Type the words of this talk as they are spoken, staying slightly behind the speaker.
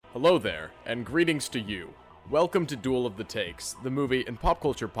Hello there, and greetings to you. Welcome to Duel of the Takes, the movie and pop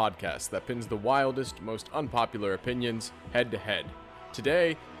culture podcast that pins the wildest, most unpopular opinions head to head.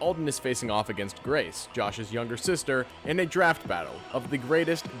 Today, Alden is facing off against Grace, Josh's younger sister, in a draft battle of the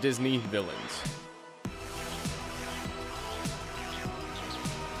greatest Disney villains.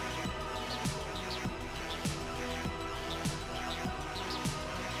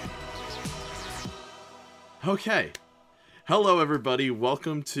 Okay. Hello, everybody.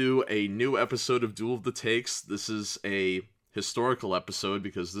 Welcome to a new episode of Duel of the Takes. This is a historical episode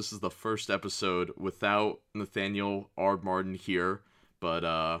because this is the first episode without Nathaniel R. Martin here. But,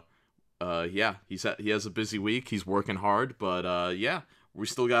 yeah, he has a busy week. He's working hard. But, yeah, we're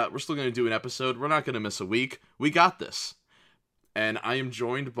still going to do an episode. We're not going to miss a week. We got this. And I am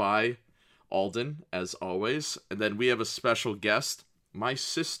joined by Alden, as always. And then we have a special guest. My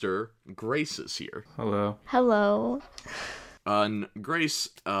sister, Grace, is here. Hello. Hello. Grace,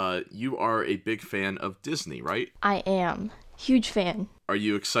 you are a big fan of Disney, right? I am. Huge fan. Are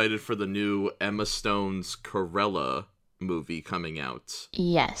you excited for the new Emma Stone's Cruella movie coming out?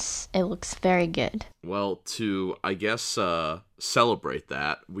 Yes, it looks very good. Well, to, I guess, celebrate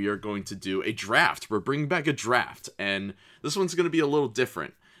that, we are going to do a draft. We're bringing back a draft, and this one's going to be a little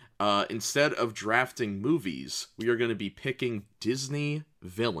different. Instead of drafting movies, we are going to be picking Disney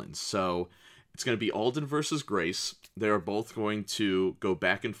villains. So it's going to be Alden versus Grace. They are both going to go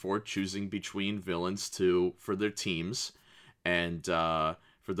back and forth choosing between villains for their teams. And for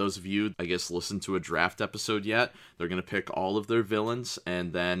those of you, I guess, listened to a draft episode yet, they're going to pick all of their villains.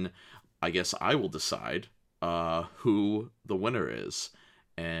 And then I guess I will decide who the winner is.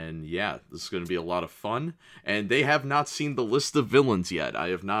 And yeah, this is going to be a lot of fun. And they have not seen the list of villains yet. I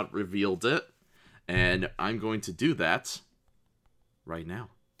have not revealed it. And I'm going to do that right now.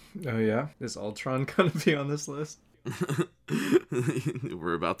 Oh yeah? Is Ultron gonna be on this list?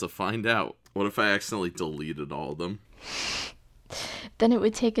 We're about to find out. What if I accidentally deleted all of them? Then it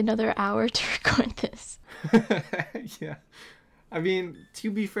would take another hour to record this. Yeah. I mean, to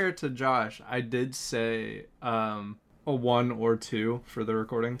be fair to Josh, I did say a 1 or 2 for the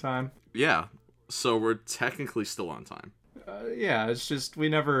recording time. Yeah, so we're technically still on time. Yeah, it's just we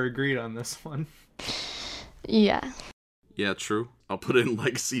never agreed on this one. Yeah. Yeah, true. I'll put in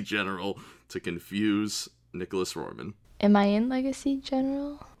Legacy General to confuse Nicholas Roman. Am I in Legacy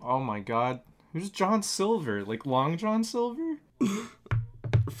General? Oh my god. Who's John Silver? Like Long John Silver?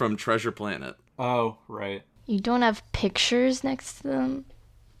 From Treasure Planet. Oh, right. You don't have pictures next to them?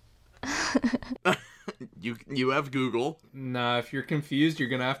 You have Google. Nah, if you're confused, you're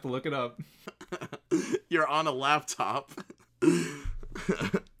gonna have to look it up. You're on a laptop.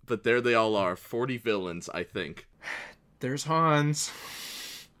 But there they all are. 40 villains, I think. There's Hans.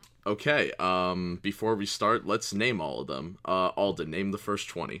 Okay, before we start, let's name all of them. Alden, name the first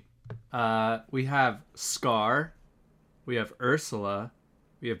 20. We have Scar. We have Ursula.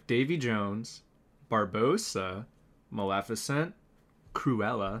 We have Davy Jones. Barbossa. Maleficent.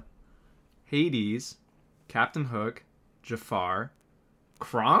 Cruella. Hades. Captain Hook. Jafar.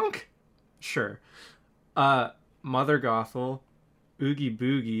 Kronk? Sure. Mother Gothel. Oogie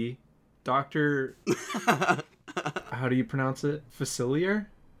Boogie. Dr. How do you pronounce it? Facilier?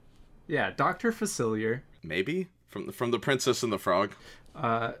 Yeah, Dr. Facilier. Maybe? From the Princess and the Frog.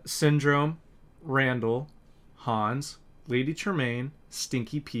 Syndrome. Randall. Hans. Lady Tremaine.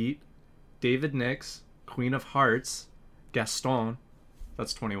 Stinky Pete. David Nix. Queen of Hearts. Gaston.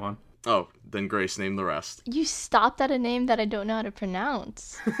 That's 21. Oh, then Grace, name the rest. You stopped at a name that I don't know how to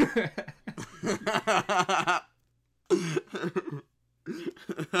pronounce.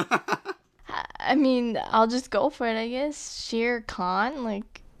 I mean, I'll just go for it, I guess. Shere Khan,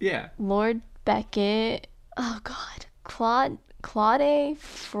 like... Yeah. Lord Beckett. Oh, God. Claude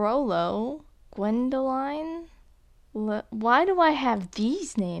Frollo. Gwendoline. Why do I have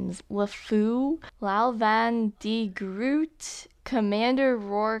these names? LeFou. Lau Van de Groot. Commander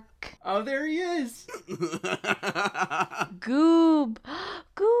Rourke. Oh, there he is. Goob.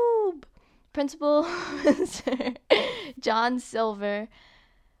 Goob. Principal John Silver.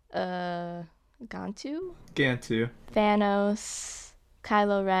 Gantu? Gantu. Thanos.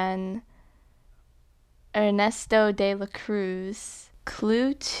 Kylo Ren. Ernesto de la Cruz.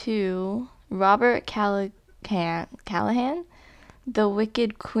 Clue 2. Robert Callahan. The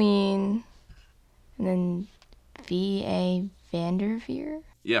Wicked Queen. And then V.A. Vanderveer?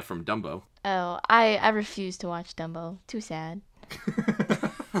 Yeah, from Dumbo. Oh, I refuse to watch Dumbo. Too sad.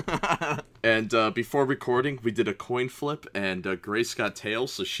 And before recording, we did a coin flip, and Grace got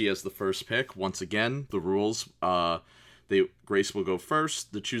tails, so she has the first pick. Once again, the rules, Grace will go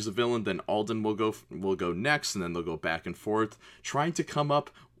first to choose a villain, then Alden will go next, and then they'll go back and forth, trying to come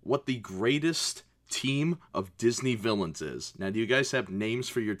up what the greatest team of Disney villains is. Now, do you guys have names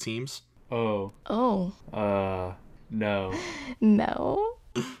for your teams? Oh. Oh. No. No.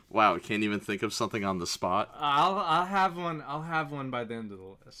 Wow, can't even think of something on the spot. I'll have one. I'll have one by the end of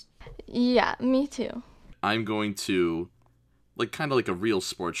the list. Yeah, me too. I'm going to, like, kind of like a real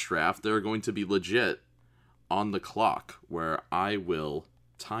sports draft. They're going to be legit on the clock, where I will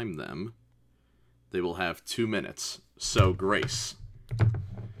time them. They will have 2 minutes. So, Grace,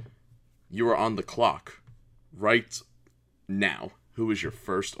 you are on the clock right now. Who is your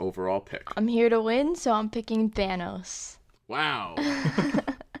first overall pick? I'm here to win, so I'm picking Thanos. Wow.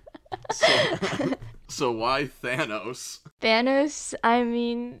 So why Thanos? Thanos, I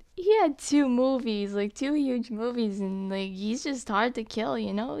mean, he had 2 movies, like 2 huge movies, and like he's just hard to kill,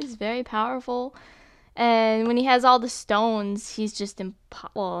 you know? He's very powerful. And when he has all the stones, he's just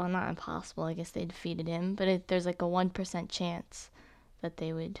well, not impossible. I guess they defeated him, but there's like a 1% chance that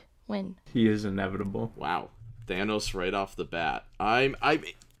they would win. He is inevitable. Wow. Thanos right off the bat. I'm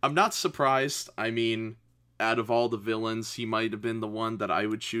not surprised. I mean, out of all the villains, he might have been the one that I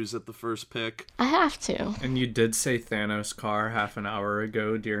would choose at the first pick. I have to. And you did say Thanos car half an hour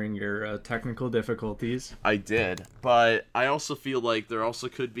ago during your technical difficulties. I did, but I also feel like there also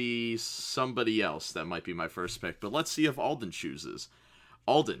could be somebody else that might be my first pick. But let's see if Alden chooses.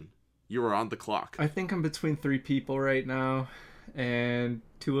 Alden, you are on the clock. I think I'm between 3 people right now, and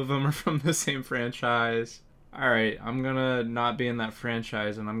 2 of them are from the same franchise. Alright, I'm gonna not be in that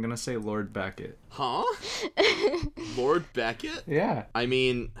franchise, and I'm gonna say Lord Beckett. Huh? Lord Beckett? Yeah. I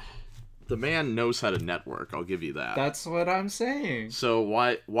mean, the man knows how to network, I'll give you that. That's what I'm saying. So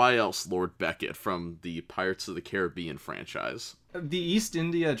why else Lord Beckett from the Pirates of the Caribbean franchise? The East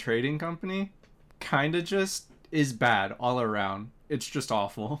India Trading Company kinda just is bad all around. It's just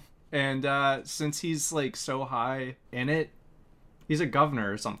awful. And since he's like so high in it, he's a governor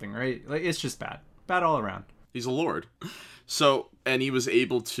or something, right? Like, it's just bad. Bad all around. He's a lord. So, and he was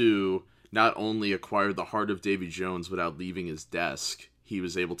able to not only acquire the heart of Davy Jones without leaving his desk, he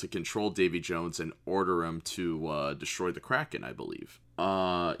was able to control Davy Jones and order him to destroy the Kraken, I believe.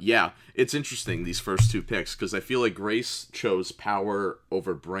 Yeah, it's interesting, these first 2 picks, because I feel like Grace chose power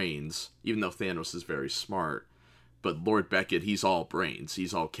over brains, even though Thanos is very smart. But Lord Beckett, he's all brains.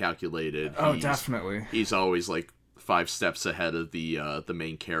 He's all calculated. Oh, definitely. He's always, like, 5 steps ahead of the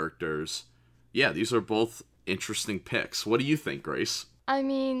main characters. Yeah, these are both interesting picks. What do you think, Grace? I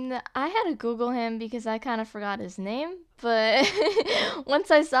mean, I had to Google him because I kind of forgot his name, but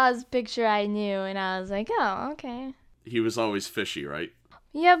once I saw his picture, I knew, and I was like, oh, okay. He was always fishy, right?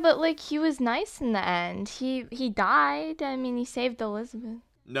 Yeah, but like he was nice in the end. He died. I mean, he saved Elizabeth.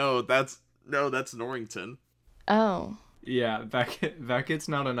 No, that's Norrington. Oh. Yeah, Beckett's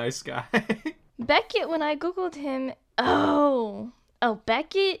not a nice guy. Beckett, when I Googled him, oh,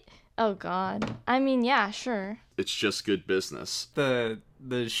 Beckett? Oh, God. I mean, yeah, sure. It's just good business. The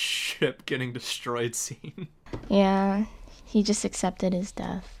ship getting destroyed scene. Yeah, he just accepted his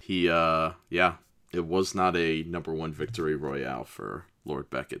death. Yeah, it was not a #1 victory royale for Lord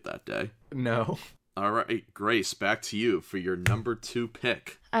Beckett that day. No. All right, Grace, back to you for your number 2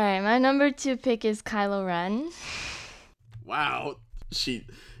 pick. All right, my number 2 pick is Kylo Ren. Wow, she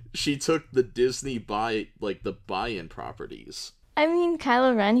took the Disney buy-in properties. I mean,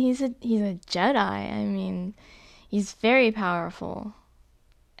 Kylo Ren, he's a Jedi. I mean, he's very powerful.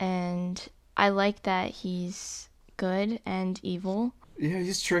 And I like that he's good and evil. Yeah,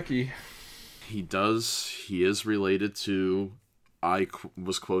 he's tricky. He is related to,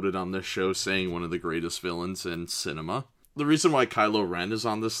 was quoted on this show saying, one of the greatest villains in cinema. The reason why Kylo Ren is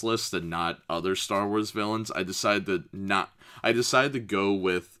on this list and not other Star Wars villains, I decided to go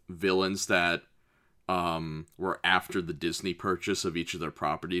with villains that were after the Disney purchase of each of their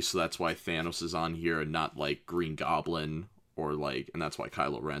properties, so that's why Thanos is on here and not like Green Goblin, and that's why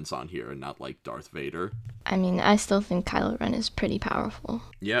Kylo Ren's on here and not like Darth Vader. I mean, I still think Kylo Ren is pretty powerful.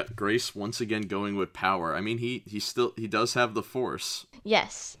 Yeah, Grace once again going with power. I mean, he does have the Force.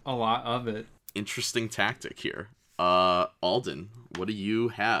 Yes. A lot of it. Interesting tactic here. Alden, what do you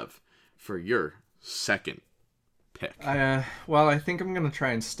have for your second pick? Well, I think I'm gonna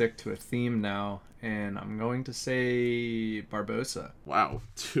try and stick to a theme now, and I'm going to say Barbossa. Wow,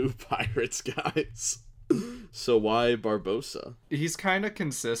 2 pirates, guys. So why Barbossa? He's kind of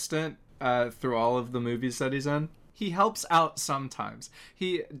consistent through all of the movies that he's in. He helps out sometimes.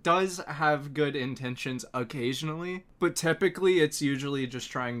 He does have good intentions occasionally, but typically it's usually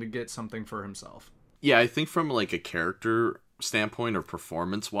just trying to get something for himself. Yeah, I think from like a character standpoint or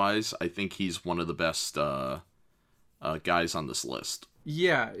performance-wise, I think he's one of the best guys on this list.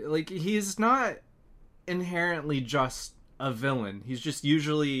 Yeah, like he's not inherently just a villain. He's just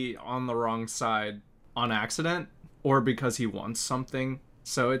usually on the wrong side on accident or because he wants something.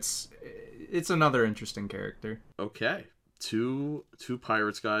 So it's another interesting character. Okay. Two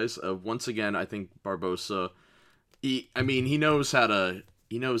pirates guys. Once again, I think Barbossa, he knows how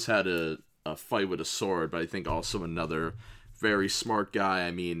to fight with a sword, but I think also another very smart guy.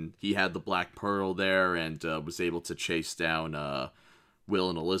 I mean, he had the Black Pearl there and was able to chase down Will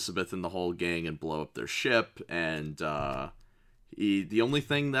and Elizabeth and the whole gang and blow up their ship. And the only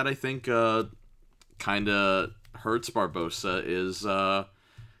thing that I think kind of hurts Barbossa is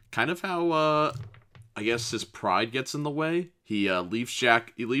kind of how I guess his pride gets in the way. He leaves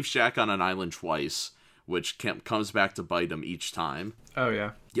Jack on an island twice, which comes back to bite him each time. Oh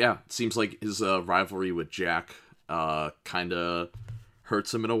yeah. Yeah, it seems like his rivalry with Jack kind of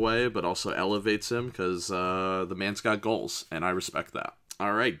hurts him in a way, but also elevates him because the man's got goals, and I respect that.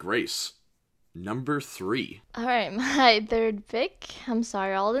 All right, Grace, number 3. All right, my third pick. I'm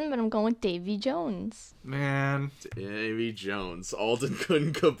sorry, Alden, but I'm going with Davy Jones. Man, Davy Jones. Alden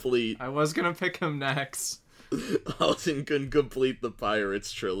couldn't complete. I was gonna pick him next. Alden couldn't complete the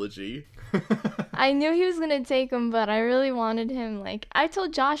Pirates trilogy. I knew he was gonna take him, but I really wanted him. Like, I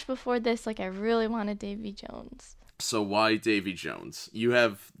told Josh before this, like, I really wanted Davy Jones. So why Davy Jones?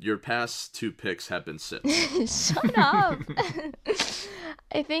 Your past 2 picks have been simps. Shut up.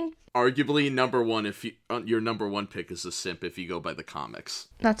 I think Arguably number 1 if your number 1 pick is a simp if you go by the comics.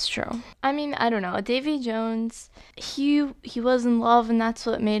 that's true. I mean, I don't know. Davy Jones, he was in love, and that's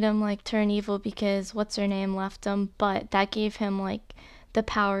what made him like turn evil because what's her name left him, but that gave him like the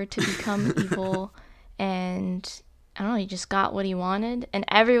power to become evil, and I don't know, he just got what he wanted, and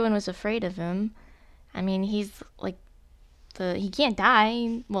everyone was afraid of him. I mean, he's like he can't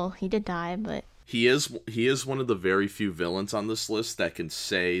die. Well, he did die, but He is one of the very few villains on this list that can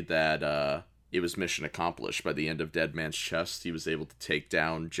say that it was mission accomplished. By the end of Dead Man's Chest, he was able to take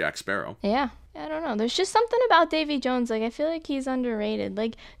down Jack Sparrow. yeah. I don't know. There's just something about Davy Jones. Like, I feel like he's underrated.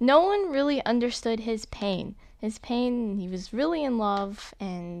 Like, no one really understood his pain. His pain, he was really in love,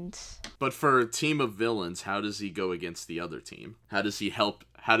 and But for a team of villains, how does he go against the other team? How does he help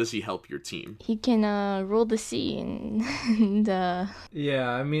your team? he can rule the sea, and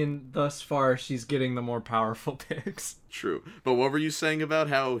Yeah, I mean, thus far she's getting the more powerful picks. True. But what were you saying about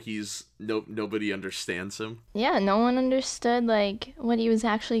how nobody understands him? yeah, no one understood, like, what he was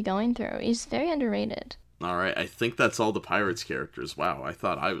actually going through. He's very underrated. All right, I think that's all the Pirates characters. Wow, I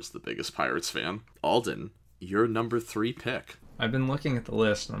thought I was the biggest Pirates fan. Alden, your number 3 pick. I've been looking at the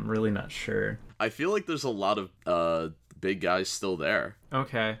list and I'm really not sure. I feel like there's a lot of big guys still there.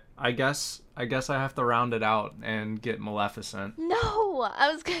 Okay, I guess I have to round it out and get Maleficent. No,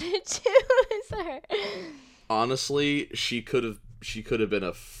 I was gonna choose her. Honestly, she could have been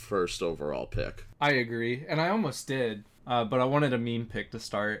a first overall pick. I agree, and I almost did, but I wanted a meme pick to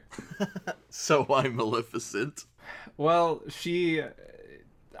start. So why Maleficent? Well,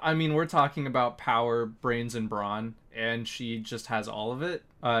 I mean, we're talking about power, brains, and brawn, and she just has all of it.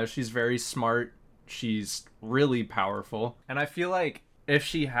 She's very smart. She's really powerful. And I feel like if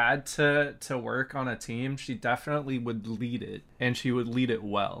she had to work on a team, she definitely would lead it, and she would lead it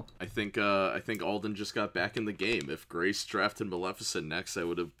well. I think Alden just got back in the game. If Grace drafted Maleficent next, I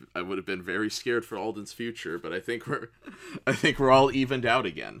would have been very scared for Alden's future, but I think we're all evened out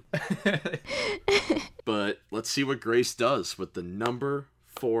again. But let's see what Grace does with the number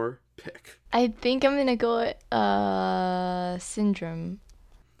 4 pick. I think I'm gonna go with Syndrome.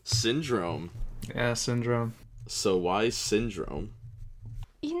 Syndrome. Yeah, Syndrome. So why Syndrome?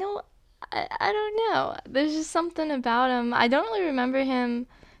 You know, I don't know. There's just something about him. I don't really remember him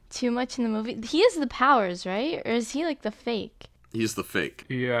too much in the movie. He has the powers, right? Or is he like the fake? He's the fake.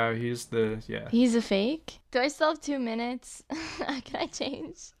 Yeah, he's He's a fake? Do I still have 2 minutes? Can I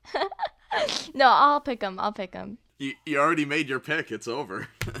change? No, I'll pick him. You already made your pick. It's over.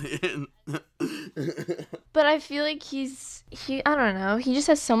 But I feel like I don't know, he just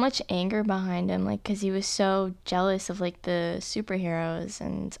has so much anger behind him, like, because he was so jealous of, like, the superheroes,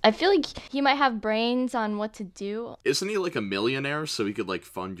 and I feel like he might have brains on what to do. Isn't he like a millionaire so he could like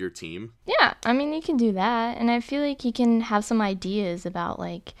fund your team? Yeah, I mean, he can do that, and I feel like he can have some ideas about,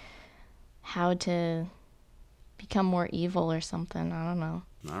 like, how to become more evil or something. I don't know.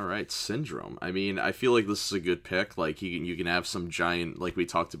 All right, Syndrome. I mean, I feel like this is a good pick. Like, you can have some giant, like we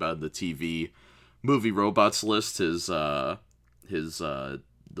talked about in the TV movie robots list. His those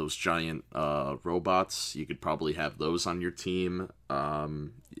giant robots. You could probably have those on your team.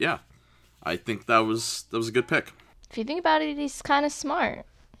 Yeah, I think that was a good pick. If you think about it, he's kind of smart.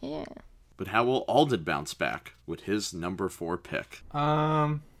 Yeah. But how will Alden bounce back with his number 4 pick?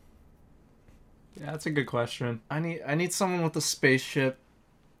 Yeah, that's a good question. I need someone with a spaceship,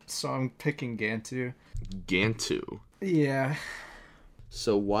 so I'm picking Gantu. Gantu. Yeah.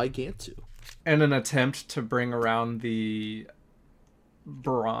 So why Gantu? And an attempt to bring around the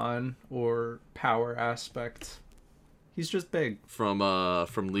brawn or power aspect. He's just big. From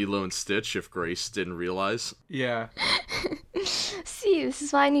Lilo and Stitch, if Grace didn't realize. Yeah. See, this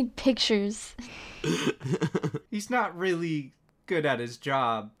is why I need pictures. He's not really good at his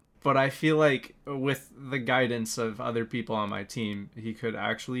job, but I feel like with the guidance of other people on my team, he could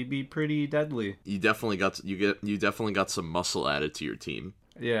actually be pretty deadly. You definitely got some muscle added to your team.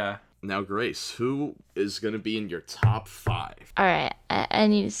 Yeah. Now, Grace, who is going to be in your top 5? All right, I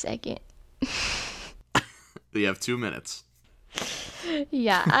need a second. You have 2 minutes.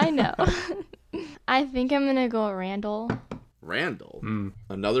 Yeah, I know. I think I'm gonna go Randall. Randall?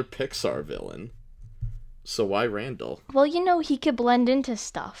 Another Pixar villain. So why Randall? Well, you know, he could blend into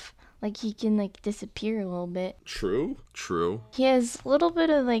stuff. Like, he can, like, disappear a little bit. True. He has a little bit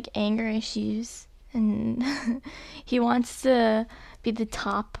of, like, anger issues. And he wants to be the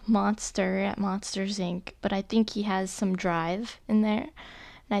top monster at Monsters, Inc. But I think he has some drive in there.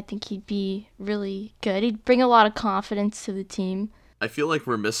 And I think he'd be really good. He'd bring a lot of confidence to the team. I feel like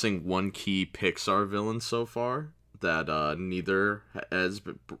we're missing one key Pixar villain so far that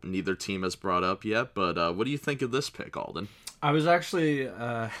neither team has brought up yet. But what do you think of this pick, Alden? I was actually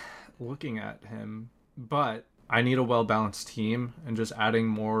looking at him, but I need a well-balanced team, and just adding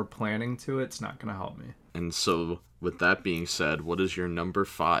more planning to it's not going to help me. And so, with that being said, what is your number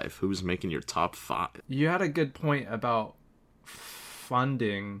 5? Who's making your top 5? You had a good point about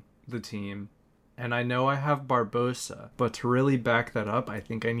funding the team, and I know I have Barbossa, but to really back that up, I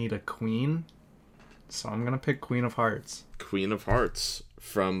think I need a queen. So I'm going to pick Queen of Hearts. Queen of Hearts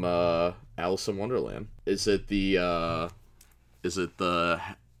from Alice in Wonderland. Is it the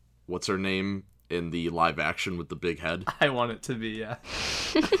what's her name in the live action with the big head? I want it to be, yeah.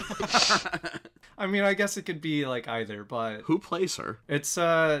 I mean, I guess it could be like either, but Who plays her? it's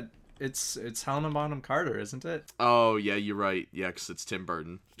Helena Bonham Carter, isn't it? Oh, yeah, you're right. Yeah, 'cause it's Tim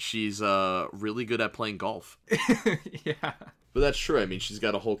Burton. She's really good at playing golf. Yeah. But that's true. I mean, she's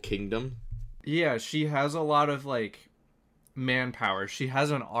got a whole kingdom. Yeah, she has a lot of like manpower. She has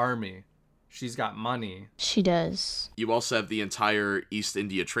an army. She's got money. She does. You also have the entire East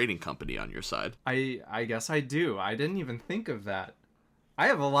India Trading Company on your side. I guess I do. I didn't even think of that. I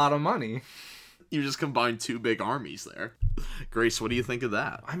have a lot of money. You just combined 2 big armies there. Grace, what do you think of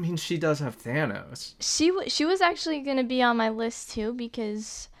that? I mean, she does have Thanos. She was actually going to be on my list, too,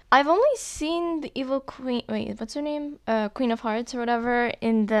 because I've only seen the evil queen... Wait, what's her name? Queen of Hearts or whatever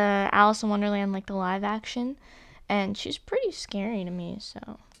in the Alice in Wonderland, like the live action. And she's pretty scary to me,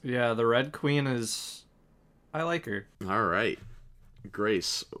 so... Yeah, the Red Queen is... I like her. All right.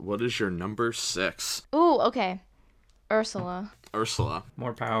 Grace, what is your number 6? Ooh, okay. Ursula. Ursula.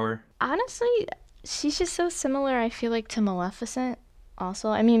 More power. Honestly, she's just so similar, I feel like, to Maleficent also.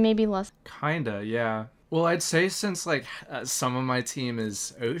 I mean, maybe less. Kinda, yeah. Well, I'd say since like some of my team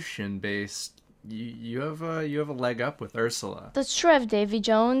is ocean based, you have a leg up with Ursula. That's true. I have Davy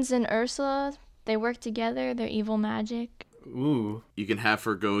Jones and Ursula. They work together. They're evil magic. Ooh. You can have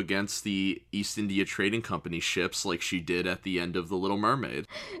her go against the East India Trading Company ships like she did at the end of The Little Mermaid.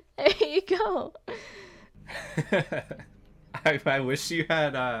 There you go. I wish you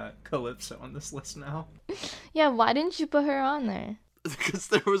had Calypso on this list now. Yeah, why didn't you put her on there? Because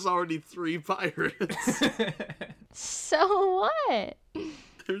there was already 3 pirates. So what?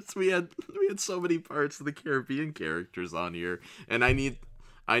 we had so many Pirates of the Caribbean characters on here, and I need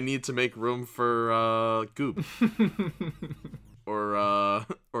to make room for Goob.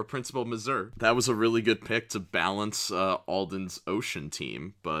 or Principal Mazur. That was a really good pick to balance Alden's ocean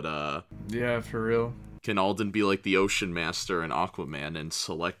team, but yeah, for real. Can Alden be like the Ocean Master and Aquaman and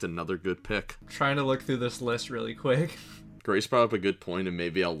select another good pick? Trying to look through this list really quick. Grace brought up a good point, and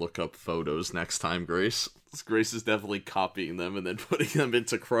maybe I'll look up photos next time, Grace. Grace is definitely copying them and then putting them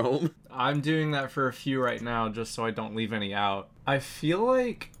into Chrome. I'm doing that for a few right now just so I don't leave any out. I feel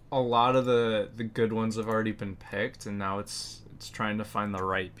like a lot of the good ones have already been picked, and now it's trying to find the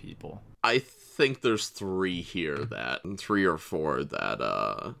right people. I think there's 3 here that 3 or 4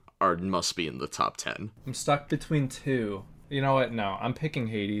 that must be in the top 10. I'm stuck between 2. You know what? No, I'm picking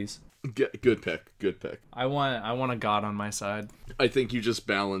Hades. Good pick. I want a god on my side. I think you just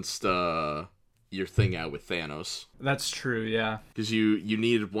balanced your thing out with Thanos. That's true, yeah. Because you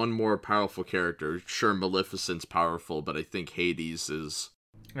needed one more powerful character. Sure, Maleficent's powerful, but I think Hades is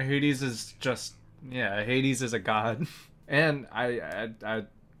just... Yeah, Hades is a god. And I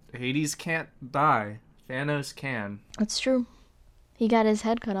Hades can't die. Thanos can. That's true. He got his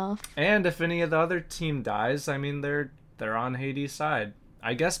head cut off. And if any of the other team dies, I mean, they're on Hades' side.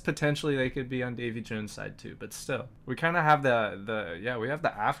 I guess potentially they could be on Davy Jones' side too, but still, we kind of have we have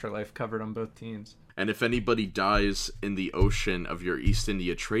the afterlife covered on both teams. And if anybody dies in the ocean of your East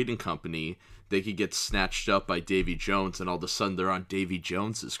India Trading Company, they could get snatched up by Davy Jones, and all of a sudden they're on Davy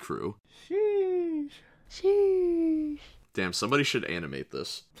Jones's crew. Sheesh. Sheesh. Damn, somebody should animate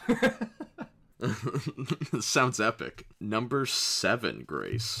this. This sounds epic. Number 7,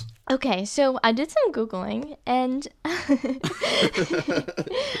 Grace. Okay, so I did some Googling, and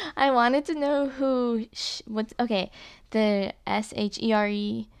I wanted to know who, the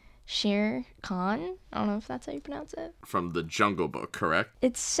Shere, Shere Khan? I don't know if that's how you pronounce it. From the Jungle Book, correct?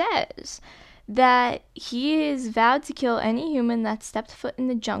 It says that he is vowed to kill any human that stepped foot in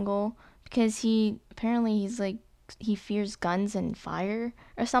the jungle because he's like, he fears guns and fire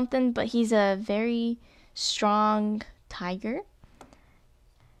or something, but he's a very strong tiger.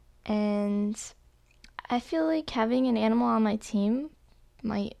 And I feel like having an animal on my team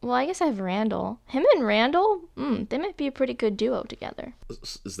I guess I have Randall. Him and Randall, they might be a pretty good duo together.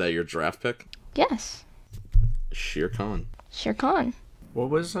 Is that your draft pick? Yes. Shere Khan. Shere Khan. What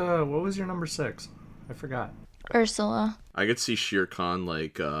was your number 6? I forgot. Ursula. I could see Shere Khan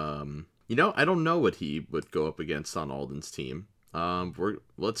like, I don't know what he would go up against on Alden's team.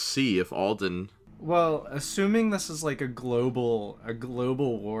 Let's see if Alden. Well, assuming this is like a global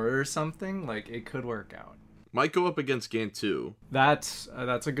war or something, like it could work out. Might go up against Gantu. That's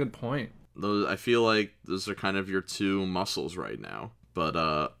a good point. I feel like those are kind of your two muscles right now.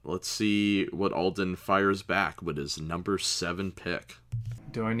 But let's see what Alden fires back with his number 7 pick.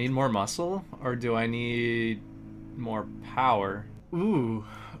 Do I need more muscle or do I need more power? Ooh,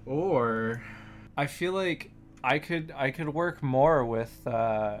 or I feel like I could work more with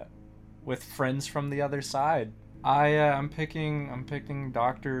friends from the other side. I'm picking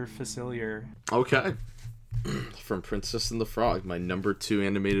Dr. Facilier. Okay. From Princess and the Frog, my number 2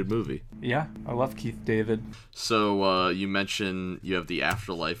 animated movie. Yeah, I love Keith David. So you mentioned you have the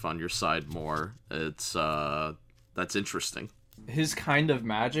afterlife on your side more. It's that's interesting. His kind of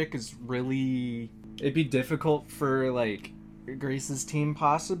magic is really, it'd be difficult for like Grace's team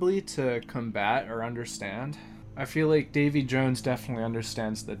possibly to combat or understand. I feel like Davy Jones definitely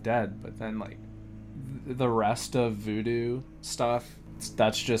understands the dead, but then like the rest of voodoo stuff,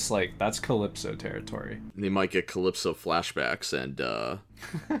 that's just like, that's Calypso territory. They might get Calypso flashbacks and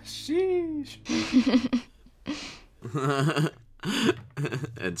sheesh.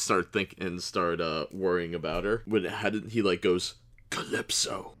 and start worrying about her. How did he like goes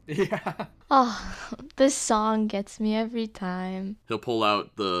Calypso? Yeah. Oh, this song gets me every time. He'll pull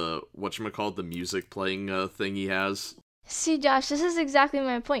out the the music playing thing he has. See, Josh, this is exactly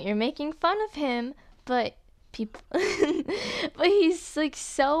my point. You're making fun of him, but but he's like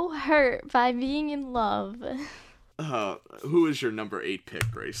so hurt by being in love. Who is your number 8 pick,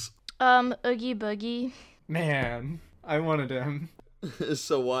 Grace? Oogie Boogie. Man, I wanted him.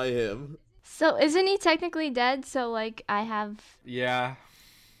 So why him? So isn't he technically dead? So like I have. Yeah.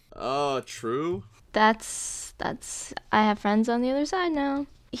 Oh, true. That's I have friends on the other side now.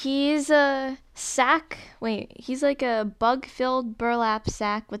 He's a sack. Wait, he's like a bug-filled burlap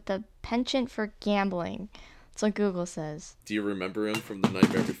sack with a penchant for gambling. That's what Google says. Do you remember him from The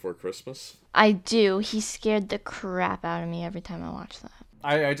Nightmare Before Christmas? I do. He scared the crap out of me every time I watched that.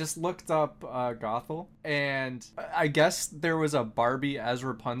 I just looked up Gothel, and I guess there was a Barbie as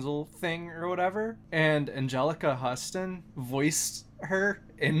Rapunzel thing or whatever, and Angelica Huston voiced her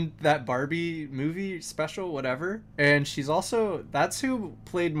in that Barbie movie special, whatever, and that's who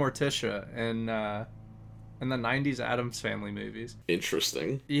played Morticia in the 90s Addams Family movies.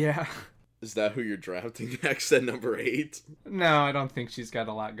 Interesting. Yeah. Is that who you're drafting next at number 8? No, I don't think she's got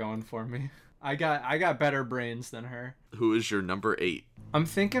a lot going for me. I got better brains than her. Who is your number 8? I'm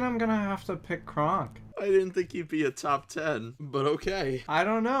thinking I'm gonna have to pick Kronk. I didn't think he'd be a top 10, but okay. I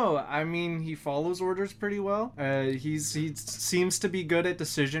don't know. I mean, he follows orders pretty well. He seems to be good at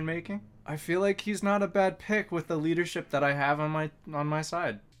decision making. I feel like he's not a bad pick with the leadership that I have on my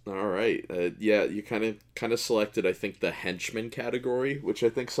side. All right. Yeah, you kind of selected, I think, the henchman category, which I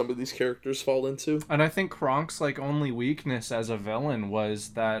think some of these characters fall into. And I think Kronk's like only weakness as a villain was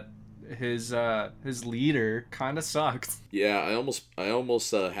that his leader kind of sucked. Yeah, I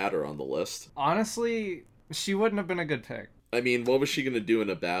almost had her on the list. Honestly, she wouldn't have been a good pick. I mean, what was she gonna do in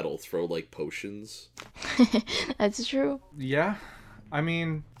a battle? Throw like potions? That's true. Yeah, I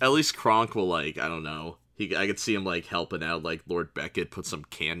mean, at least Kronk will I don't know. I could see him like helping out like Lord Beckett, put some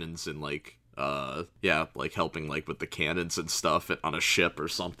cannons in like helping like with the cannons and stuff on a ship or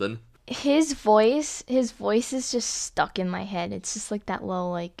something. his voice is just stuck in my head. It's just like that low,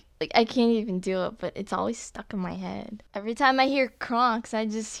 like I can't even do it, but it's always stuck in my head. Every time I hear Kronks, I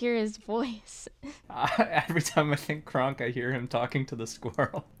just hear his voice. Every time I think Kronk, I hear him talking to the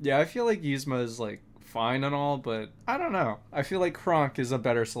squirrel. Yeah, I feel like Yzma is like fine and all, but I don't know. I feel like Kronk is a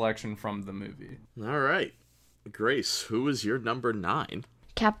better selection from the movie. All right. Grace, who is your number 9?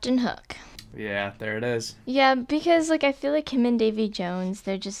 Captain Hook. Yeah, there it is. Yeah, because like I feel like him and Davy Jones,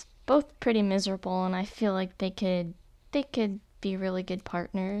 they're just both pretty miserable, and I feel like they could be really good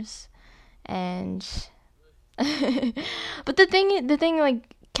partners. And but the thing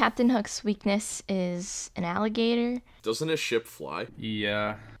like Captain Hook's weakness is an alligator. Doesn't his ship fly?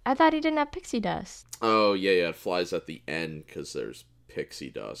 Yeah. I thought he didn't have pixie dust. Oh, yeah, it flies at the end because there's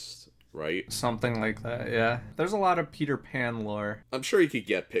pixie dust, right? Something like that, yeah. There's a lot of Peter Pan lore. I'm sure you could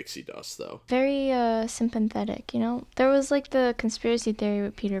get pixie dust, though. Very sympathetic, you know? There was like the conspiracy theory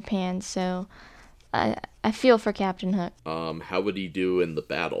with Peter Pan, so I feel for Captain Hook. How would he do in the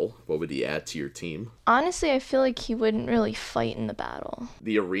battle? What would he add to your team? Honestly, I feel like he wouldn't really fight in the battle.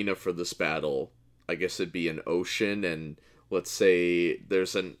 The arena for this battle, I guess it'd be an ocean, and let's say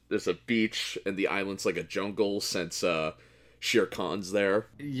there's a beach, and the island's like a jungle since Shere Khan's there.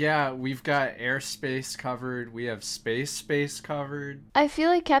 Yeah, we've got airspace covered. We have space covered. I feel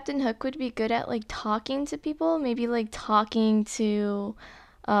like Captain Hook would be good at like talking to people, maybe like talking to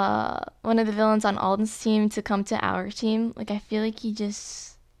one of the villains on Alden's team to come to our team. Like I feel like he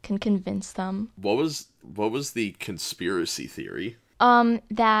just can convince them. What was the conspiracy theory?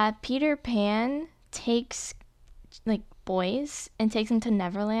 That Peter Pan takes like boys and takes them to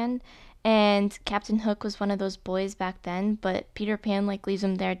Neverland, and Captain Hook was one of those boys back then, but Peter Pan like leaves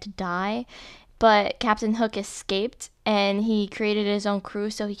him there to die. But Captain Hook escaped and he created his own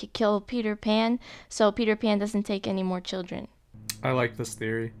crew so he could kill Peter Pan, so Peter Pan doesn't take any more children. I like this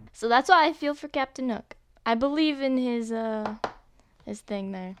theory. So that's why I feel for Captain Hook. I believe in his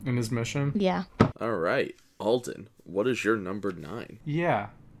thing there. In his mission? Yeah. All right. Alden, what is your number 9? Yeah,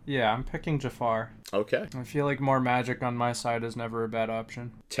 I'm picking Jafar. Okay. I feel like more magic on my side is never a bad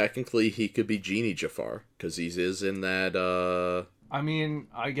option. Technically, he could be Genie Jafar, because he is in that, I mean,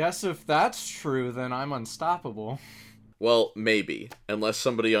 I guess if that's true, then I'm unstoppable. Well, maybe. Unless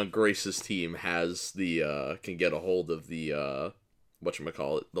somebody on Grace's team has the, can get a hold of the,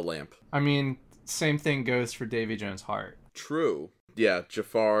 whatchamacallit, the lamp. I mean, same thing goes for Davy Jones' heart. True. Yeah,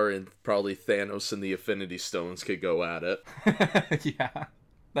 Jafar and probably Thanos and the Infinity Stones could go at it. Yeah,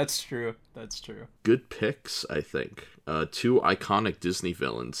 that's true. Good picks, I think. 2 iconic Disney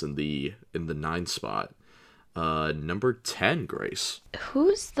villains in the 9 spot. Number 10, Grace.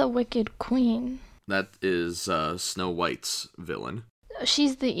 Who's the Wicked Queen? That is Snow White's villain.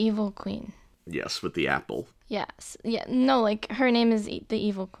 She's the evil queen. Yes, with the apple. Yes. Yeah. No, like her name is the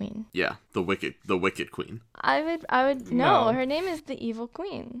evil queen. Yeah, the wicked queen. I would No. no. Her name is the evil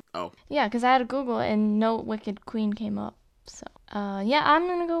queen. Oh. Yeah, because I had to Google it and no wicked queen came up. So, yeah, I'm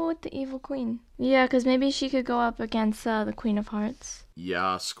gonna go with the evil queen. Yeah, because maybe she could go up against the Queen of Hearts.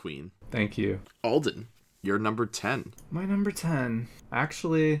 Yas, queen. Thank you. Alden, you're number 10. My number 10.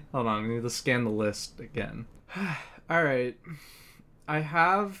 Actually, hold on, I need to scan the list again. Alright. I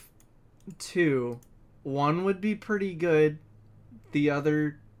have 2. One would be pretty good. The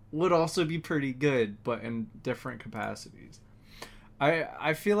other would also be pretty good, but in different capacities.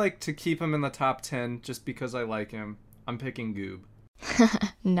 I feel like to keep him in the top 10, just because I like him, I'm picking Goob.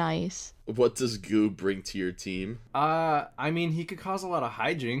 Nice. What does Goob bring to your team? I mean, he could cause a lot of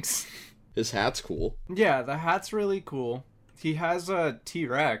hijinks. His hat's cool. Yeah, the hat's really cool. He has a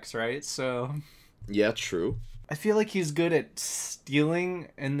T-Rex, right? So Yeah, true. I feel like he's good at stealing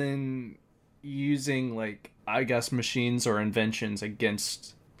and then using, like, I guess machines or inventions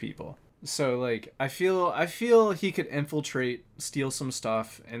against people. So, like, I feel he could infiltrate, steal some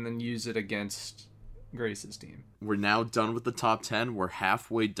stuff, and then use it against Grace's team. We're now done with the top 10. We're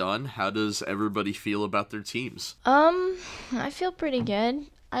halfway done. How does everybody feel about their teams? I feel pretty good.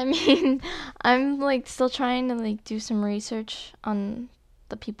 I mean, I'm like still trying to like do some research on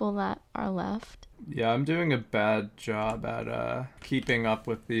the people that are left. Yeah, I'm doing a bad job at keeping up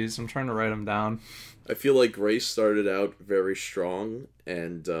with these. I'm trying to write them down. I feel like Grace started out very strong,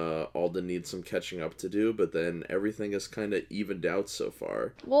 and Alden needs some catching up to do, but then everything has kind of evened out so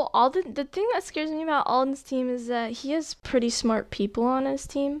far. Well, the thing that scares me about Alden's team is that he has pretty smart people on his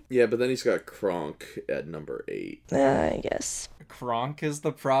team. Yeah, but then he's got Kronk at number 8. I guess. Kronk is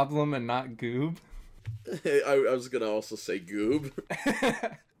the problem and not Goob. I was gonna also say Goob.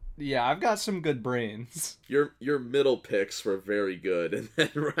 Yeah, I've got some good brains. Your middle picks were very good, and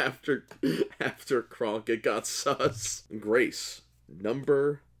then after Kronk, it got sus. Grace,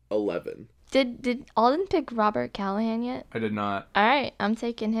 number 11. Did Alden pick Robert Callahan yet? I did not. All right, I'm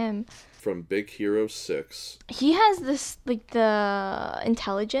taking him. From Big Hero 6. He has this, like, the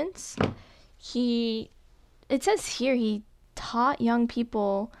intelligence. It says here he taught young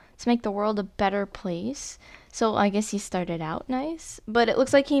people to make the world a better place. So I guess he started out nice, but it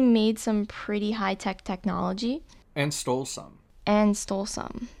looks like he made some pretty high-tech technology And stole some. and stole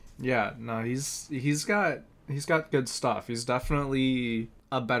some. Yeah, no, he's got good stuff. He's definitely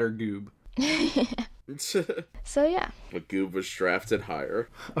a better goob. So yeah. But Goob was drafted higher.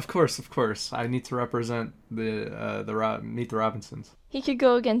 Of course. I need to represent the Meet the Robinsons. He could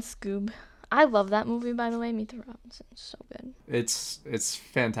go against Scoob. I love that movie, by the way. Meet the Robinsons. So good. It's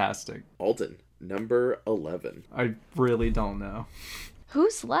fantastic. Alden, number 11. I really don't know.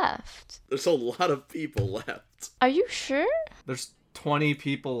 Who's left? There's a lot of people left. Are you sure? There's 20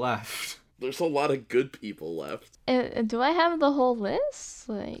 people left. There's a lot of good people left. Do I have the whole list?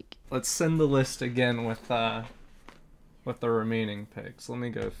 Like, Let's send the list again with the remaining picks. Let me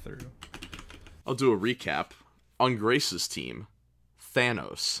go through. I'll do a recap. On Grace's team,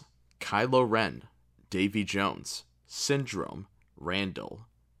 Thanos, Kylo Ren, Davy Jones, Syndrome, Randall,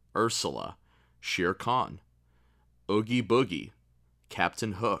 Ursula, Shere Khan, Oogie Boogie,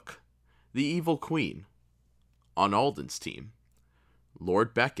 Captain Hook, the Evil Queen. On Alden's team,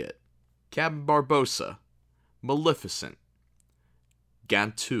 Lord Beckett, Captain Barbossa, Maleficent,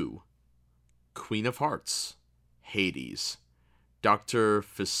 Gantu, Queen of Hearts, Hades, Dr.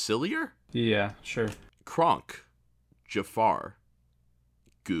 Facilier, Yeah, sure. Kronk, Jafar,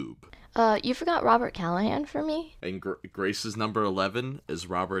 Goob. you forgot Robert Callahan for me? And Grace's number 11 is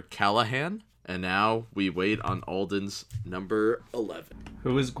Robert Callahan. And now we wait on Alden's number 11.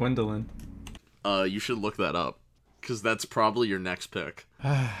 Who is Gwendolyn? You should look that up, because that's probably your next pick.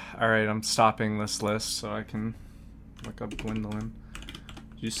 Alright, I'm stopping this list so I can look up Gwendolyn.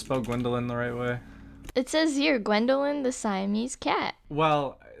 Did you spell Gwendolyn the right way? It says here, Gwendolyn the Siamese cat.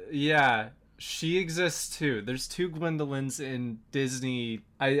 Well, yeah, she exists too. There's two Gwendolyns in Disney.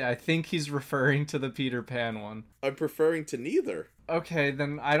 I think he's referring to the Peter Pan one. I'm preferring to neither. Okay,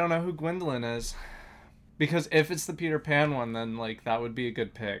 then I don't know who Gwendolyn is. Because if it's the Peter Pan one, then, like, that would be a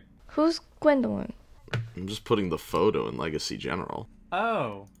good pick. Who's Gwendolyn? I'm just putting the photo in Legacy General.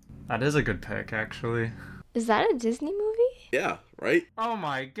 Oh, that is a good pick, actually. Is that a Disney movie? Yeah, right? Oh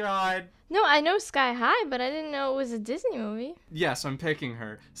my god. No, I know Sky High, but I didn't know it was a Disney movie. Yes, I'm picking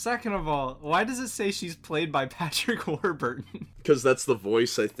her. Second of all, why does it say she's played by Patrick Warburton? Because that's the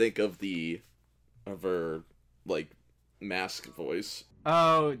voice, I think, of her, like, mask voice.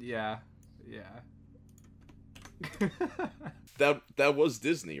 Oh, yeah. Yeah. That was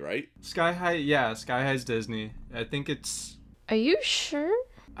Disney, right? Sky High, yeah, Sky High's Disney. I think it's... Are you sure?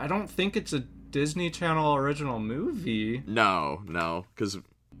 I don't think it's a Disney Channel original movie, No, because...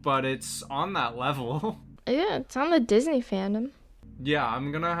 but it's on that level. Yeah, it's on the Disney fandom. Yeah,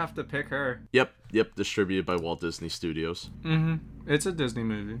 I'm gonna have to pick her. Yep, distributed by Walt Disney Studios. Mm-hmm. It's a Disney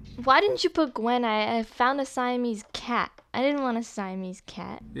movie. Why didn't you put Gwen? I found a Siamese cat. I didn't want a Siamese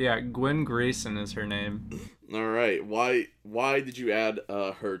cat. Yeah, Gwen Grayson is her name. All right, why did you add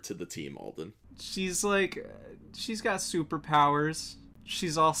her to the team, Alden? She's like, she's got superpowers.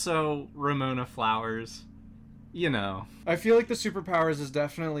 She's also Ramona Flowers. You know. I feel like the superpowers is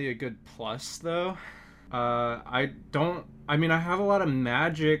definitely a good plus, though. I have a lot of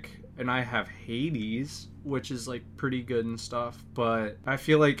magic, and I have Hades, which is, like, pretty good and stuff, but I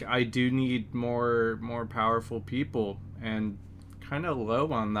feel like I do need more powerful people, and kind of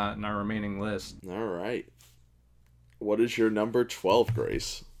low on that in our remaining list. All right. What is your number 12,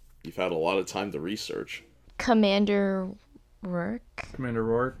 Grace? You've had a lot of time to research. Commander Rourke. Commander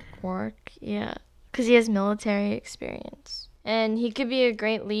Rourke? Rourke, yeah. Because he has military experience. And he could be a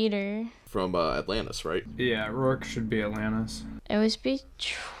great leader. From Atlantis, right? Yeah, Rourke should be Atlantis. It was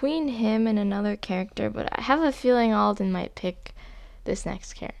between him and another character, but I have a feeling Alden might pick this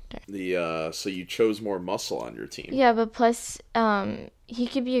next character. So you chose more muscle on your team. Yeah, but plus, he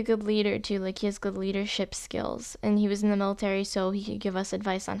could be a good leader too. Like, he has good leadership skills, and he was in the military, so he could give us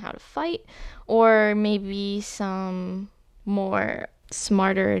advice on how to fight, or maybe some more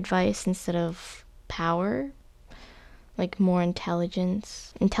smarter advice instead of power. Like, more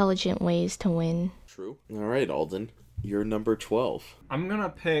intelligent ways to win. True. All right, Alden. You're number 12. I'm gonna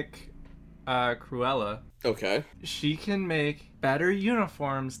pick Cruella. Okay. She can make better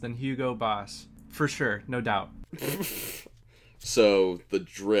uniforms than Hugo Boss. For sure, no doubt. So the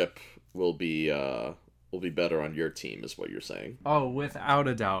drip will be better on your team, is what you're saying. Oh, without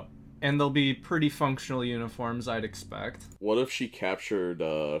a doubt. And they'll be pretty functional uniforms, I'd expect. What if she captured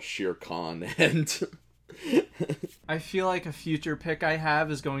Shere Khan and I feel like a future pick I have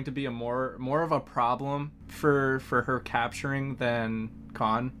is going to be a more of a problem for her capturing than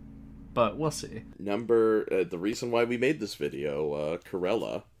Khan, but we'll see. The reason why we made this video,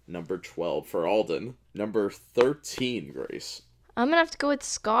 Corella, number 12 for Alden. Number 13, Grace. I'm gonna have to go with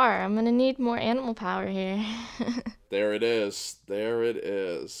Scar. I'm gonna need more animal power here. There it is. There it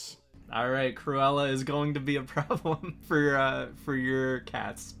is. All right, Cruella is going to be a problem for your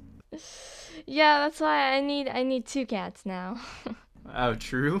cats. Yeah, that's why I need 2 cats now. Oh,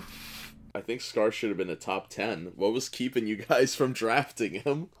 true. I think Scar should have been a top 10. What was keeping you guys from drafting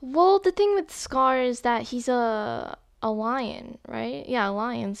him? Well, the thing with Scar is that he's a lion, right? Yeah, a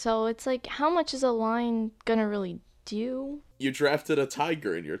lion. So it's like, how much is a lion gonna really do? You drafted a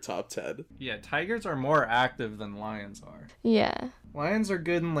tiger in your top 10. Yeah, tigers are more active than lions are. Yeah. Lions are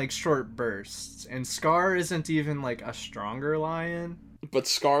good in like short bursts, and Scar isn't even like a stronger lion. But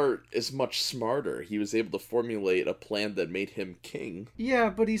Scar is much smarter. He was able to formulate a plan that made him king. Yeah,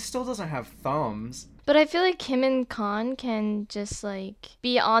 but he still doesn't have thumbs. But I feel like him and Khan can just like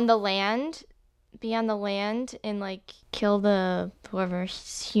be on the land and like kill the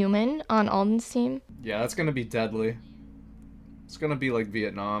whoever's human on Alden's team. Yeah, that's gonna be deadly. It's gonna be like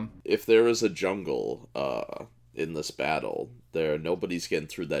Vietnam. If there is a jungle in this battle, nobody's getting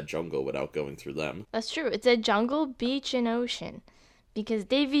through that jungle without going through them. That's true. It's a jungle, beach, and ocean. Because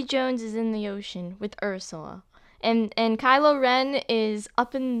Davy Jones is in the ocean with Ursula. And Kylo Ren is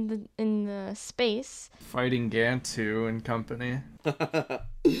up in the space. Fighting Gantu and company. I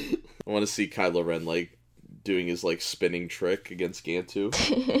want to see Kylo Ren like doing his like spinning trick against Gantu.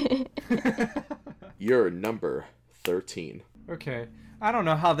 You're number 13. Okay. I don't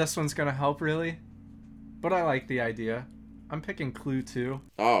know how this one's gonna help really, but I like the idea. I'm picking Clue 2.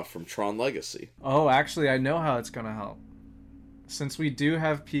 Ah, from Tron Legacy. Oh, actually, I know how it's gonna help. Since we do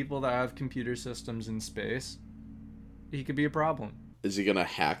have people that have computer systems in space, he could be a problem. Is he gonna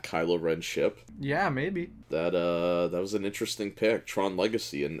hack Kylo Ren's ship? Yeah, maybe. That was an interesting pick. Tron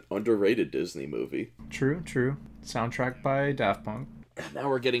Legacy, an underrated Disney movie. True. Soundtrack by Daft Punk. Now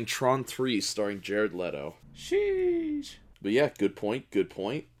we're getting Tron 3 starring Jared Leto. Sheesh. But yeah, good point.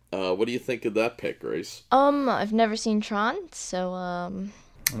 What do you think of that pick, Grace? I've never seen Tron, so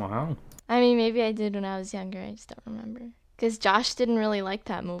Wow. I mean, maybe I did when I was younger. I just don't remember. Because Josh didn't really like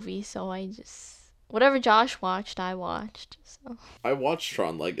that movie, so whatever Josh watched, I watched. So I watched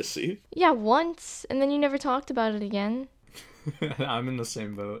Tron Legacy. yeah, once, and then you never talked about it again. I'm in the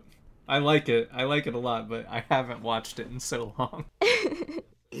same boat. I like it a lot, but I haven't watched it in so long.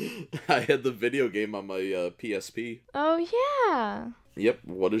 I had the video game on my PSP. Oh yeah. Yep,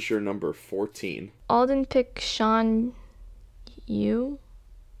 what is your number? 14. Alden picked Sean Yu.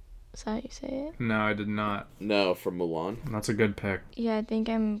 Is that how you say it? No, I did not. No, from Mulan. That's a good pick. Yeah, I think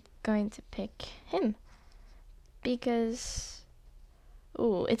I'm going to pick him. Because...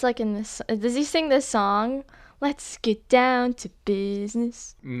 Ooh, it's like in this... Does he sing this song? Let's get down to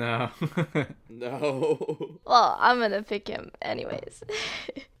business. No. No. Well, I'm gonna pick him anyways.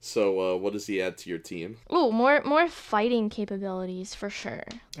 So, what does he add to your team? Ooh, more fighting capabilities for sure.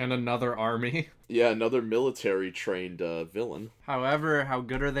 And another army. Yeah, another military-trained villain. However, how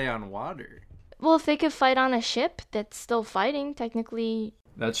good are they on water? Well, if they could fight on a ship that's still fighting, technically...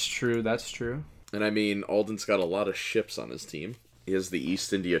 That's true. And I mean, Alden's got a lot of ships on his team. He has the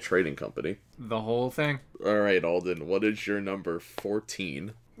East India Trading Company. The whole thing? Alright, Alden, what is your number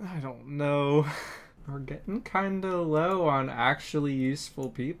 14? I don't know. We're getting kinda low on actually useful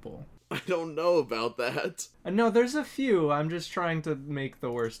people. I don't know about that. No, there's a few. I'm just trying to make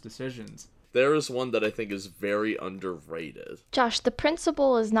the worst decisions. There is one that I think is very underrated. Josh, the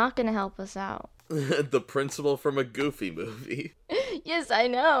principal is not gonna help us out. The principal from a Goofy movie. Yes, I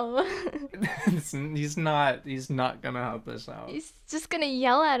know. He's not gonna help us out. He's just gonna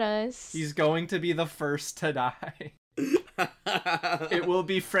yell at us. He's going to be the first to die. It will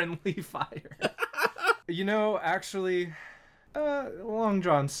be friendly fire. You know, actually, Long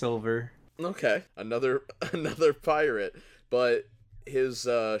John Silver. Okay, another pirate, but his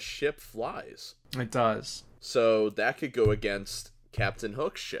ship flies. It does. So that could go against Captain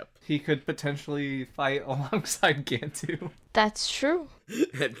Hook's ship. He could potentially fight alongside Gantu. That's true.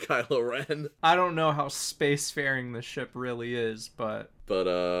 And Kylo Ren. I don't know how spacefaring the ship really is, but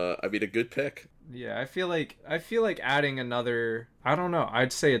I mean, a good pick. yeah, I feel like adding another, I don't know,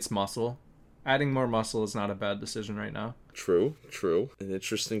 I'd say it's muscle. Adding more muscle is not a bad decision right now. True. An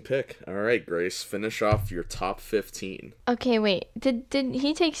interesting pick. All right, Grace, finish off your top 15. Okay, wait. Did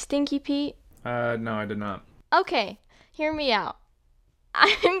he take Stinky Pete? No, I did not. Okay, hear me out.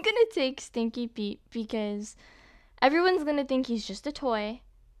 I'm gonna take Stinky Pete because everyone's gonna think he's just a toy,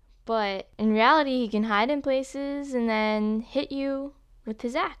 but in reality, he can hide in places and then hit you with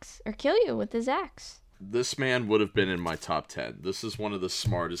his axe or kill you with his axe. This man would have been in my top 10. This is one of the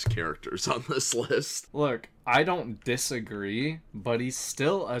smartest characters on this list. Look, I don't disagree, but he's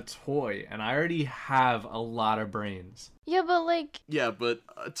still a toy, and I already have a lot of brains. Yeah, but like, Yeah, but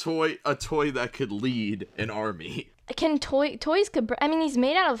a toy that could lead an army. can toys could? I mean, he's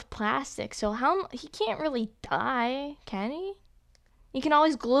made out of plastic, so he can't really die, can he? You can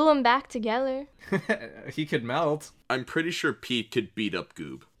always glue them back together. He could melt. I'm pretty sure Pete could beat up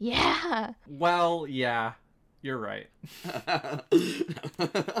Goob. Yeah. Well, yeah, you're right.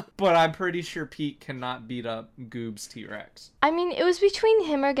 But I'm pretty sure Pete cannot beat up Goob's T-Rex. I mean, it was between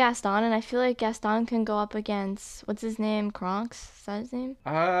him or Gaston, and I feel like Gaston can go up against, what's his name, Kronks? Is that his name?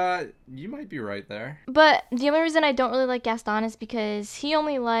 You might be right there. But the only reason I don't really like Gaston is because he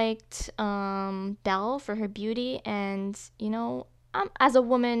only liked Belle for her beauty, and, you know, as a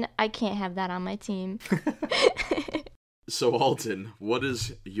woman, I can't have that on my team. So Alden, what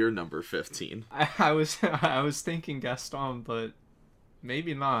is your number 15? I was thinking Gaston, but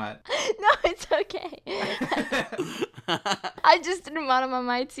maybe not. No, it's okay. I just didn't want him on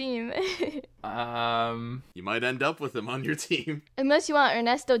my team. You might end up with him on your team. Unless you want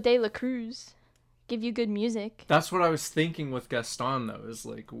Ernesto de la Cruz. Give you good music. That's what I was thinking with Gaston, though. Is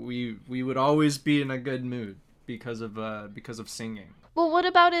like we would always be in a good mood because of singing. Well, what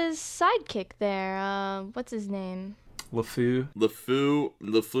about his sidekick there? What's his name? LeFou.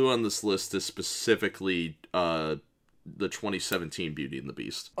 LeFou on this list is specifically the 2017 Beauty and the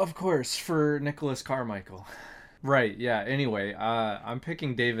Beast. Of course, for Nicholas Carmichael. Right, yeah. Anyway, I'm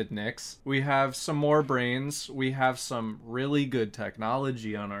picking David Nix. We have some more brains. We have some really good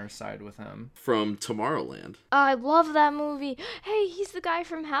technology on our side with him. From Tomorrowland. I love that movie. Hey, he's the guy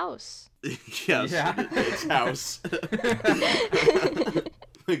from House. Yes, Yeah. it's House.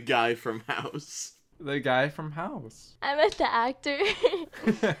 The guy from House. The guy from House. I meant the actor.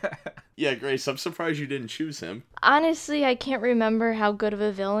 Yeah, Grace, I'm surprised you didn't choose him. Honestly, I can't remember how good of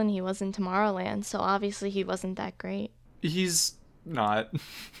a villain he was in Tomorrowland, so obviously he wasn't that great. He's not.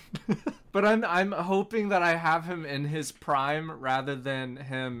 But I'm hoping that I have him in his prime rather than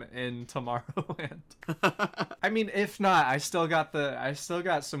him in Tomorrowland. I mean, if not, I still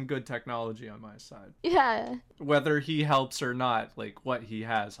got some good technology on my side. Yeah. Whether he helps or not, like what he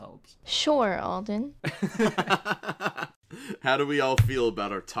has helps. Sure, Alden. How do we all feel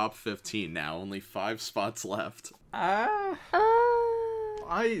about our top 15 now? Only 5 spots left. I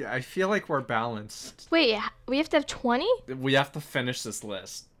feel like we're balanced. Wait, we have to have 20? We have to finish this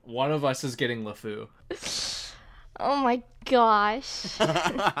list. One of us is getting LeFou. Oh my gosh.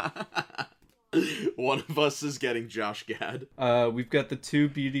 One of us is getting Josh Gad. We've got the 2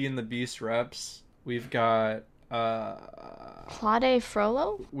 Beauty and the Beast reps. We've got Claude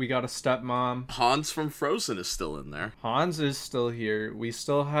Frollo? we got a stepmom. Hans from Frozen is still in there. Hans is still here. We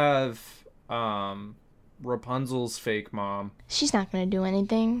still have Rapunzel's fake mom. She's not gonna do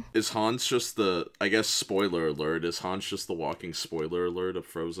anything. Is Hans just I guess spoiler alert, is Hans just the walking spoiler alert of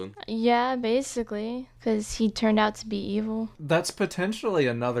Frozen? Yeah, basically. Because he turned out to be evil. That's potentially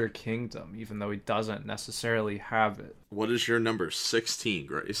another kingdom, even though he doesn't necessarily have it. What is your number 16,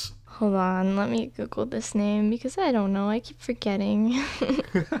 Grace? Hold on, let me Google this name because I don't know. I keep forgetting.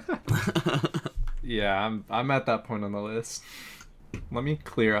 Yeah, I'm at that point on the list. Let me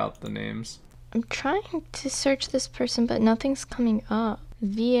clear out the names. I'm trying to search this person, but nothing's coming up.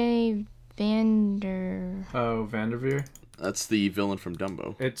 V.A. Vander. Oh, Vanderveer? That's the villain from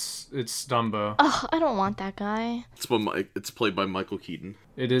Dumbo. It's Dumbo. Oh, I don't want that guy. It's played by Michael Keaton.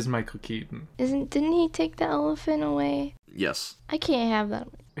 It is Michael Keaton. Didn't he take the elephant away? Yes. I can't have that.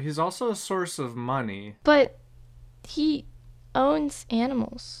 He's also a source of money. But he owns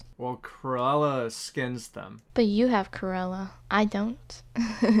animals. Well, Cruella skins them. But you have Corella. I don't.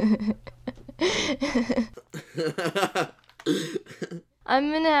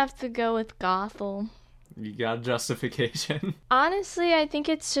 I'm gonna have to go with Gothel. You got justification. Honestly, I think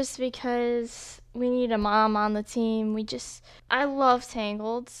it's just because we need a mom on the team. I love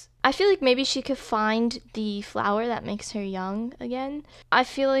Tangled. I feel like maybe she could find the flower that makes her young again. I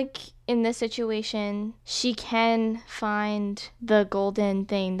feel like in this situation, she can find the golden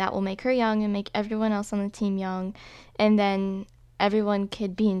thing that will make her young and make everyone else on the team young. And then everyone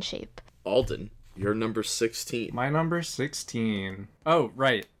could be in shape. Alden, you're number 16. My number 16. Oh,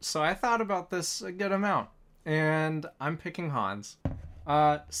 right. So I thought about this a good amount. And I'm picking Hans.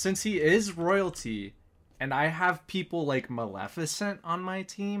 Since he is royalty, and I have people like Maleficent on my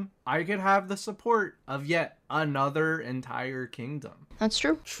team, I could have the support of yet another entire kingdom. That's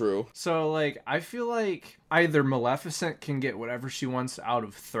true. True. So, like, I feel like either Maleficent can get whatever she wants out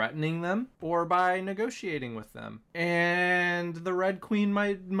of threatening them or by negotiating with them. And the Red Queen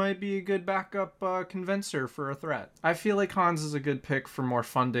might be a good backup convincer for a threat. I feel like Hans is a good pick for more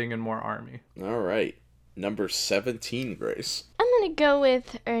funding and more army. All right. Number 17, Grace. I'm gonna go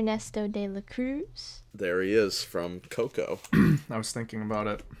with Ernesto de la Cruz. There he is from Coco. I was thinking about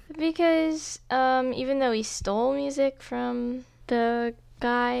it. Because even though he stole music from the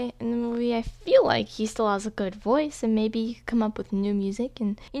guy in the movie, I feel like he still has a good voice, and maybe he could come up with new music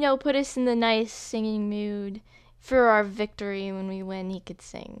and, put us in the nice singing mood for our victory. When we win, he could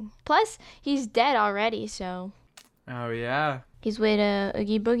sing. Plus, he's dead already, so Oh, yeah. he's way to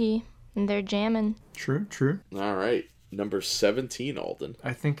Oogie Boogie, and they're jamming. True, true. All right. Number 17, Alden.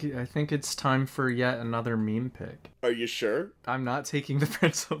 I think it's time for yet another meme pick. Are you sure? I'm not taking the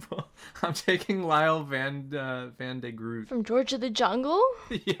principal. I'm taking Lyle Van de Groot. From George of the Jungle?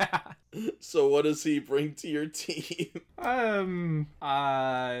 Yeah. So what does he bring to your team?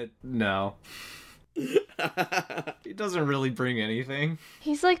 No. He doesn't really bring anything.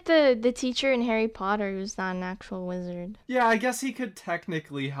 He's like the teacher in Harry Potter who's not an actual wizard. Yeah, I guess he could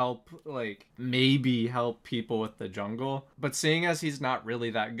technically help, maybe help people with the jungle. But seeing as he's not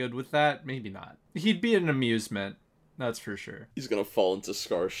really that good with that, maybe not. He'd be an amusement. That's for sure. He's gonna fall into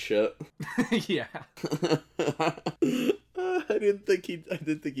Scar's shit. Yeah. I didn't think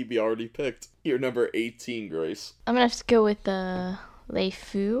he'd be already picked. You're number 18, Grace. I'm gonna have to go with the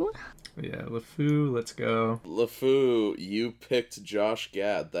LeFou. Yeah, LeFou, let's go. LeFou, you picked Josh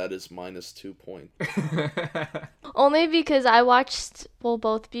Gad. That is -2 points. Only because I watched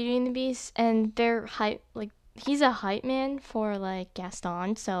both Beauty and the Beast, and they're hype. He's a hype man for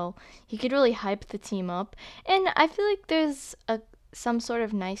Gaston, so he could really hype the team up. And I feel like there's some sort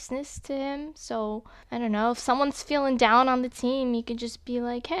of niceness to him. So I don't know, if someone's feeling down on the team, you could just be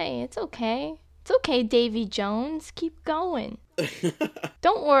like, "Hey, it's okay. It's okay, Davy Jones. Keep going.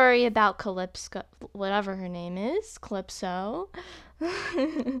 Don't worry about Calypso, whatever her name is, Calypso."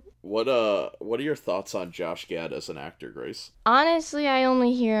 What are your thoughts on Josh Gad as an actor, Grace? Honestly, I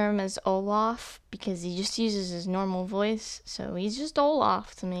only hear him as Olaf because he just uses his normal voice, so he's just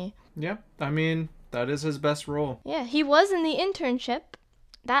Olaf to me. Yep, I mean, that is his best role. Yeah, he was in The Internship.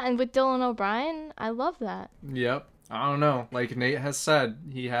 That, and with Dylan O'Brien, I love that. Yep. I don't know. Like Nate has said,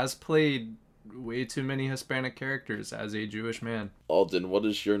 he has played way too many Hispanic characters as a Jewish man. Alden, what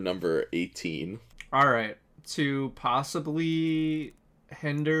is your number 18? All right. To possibly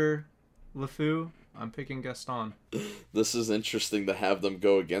hinder LeFou, I'm picking Gaston. This is interesting to have them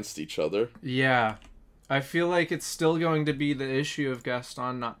go against each other. Yeah. I feel like it's still going to be the issue of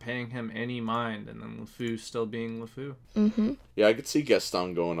Gaston not paying him any mind, and then LeFou still being LeFou. Mm-hmm. Yeah, I could see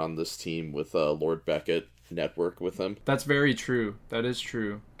Gaston going on this team with Lord Beckett network with him. That's very true. That is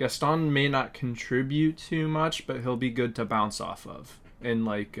true. Gaston may not contribute too much, but he'll be good to bounce off of in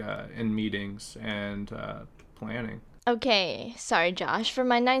in meetings and planning. Okay, sorry, Josh. For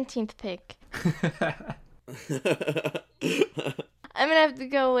my 19th pick, I'm gonna have to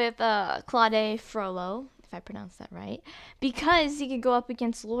go with Claude Frollo, if I pronounce that right, because he could go up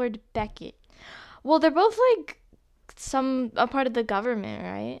against Lord Beckett. Well, they're both a part of the government,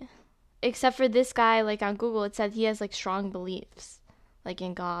 right? Except for this guy, on Google, it said he has strong beliefs,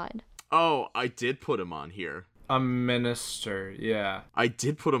 in God. Oh, I did put him on here. A minister, yeah. I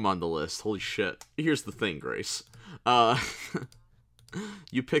did put him on the list. Holy shit. Here's the thing, Grace.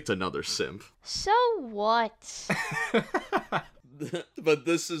 You picked another simp. So what? But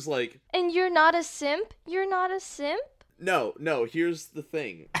this is And you're not a simp? You're not a simp? No, here's the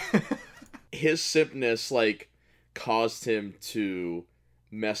thing. His simpness, caused him to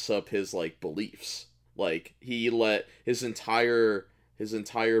mess up his, beliefs. He let his entire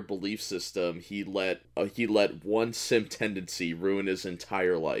belief system, he let one simp tendency ruin his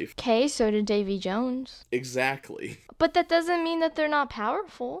entire life. Okay, so did Davy Jones. Exactly. But that doesn't mean that they're not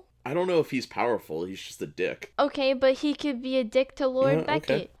powerful. I don't know if he's powerful, he's just a dick. Okay, but he could be a dick to Lord Beckett.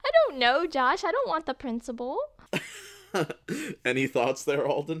 Okay. I don't know, Josh. I don't want the principal. Any thoughts there,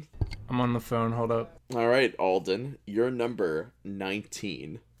 Alden? I'm on the phone, hold up. Alright, Alden, you're number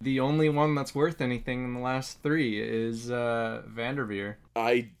 19. The only one that's worth anything in the last three is Vanderveer.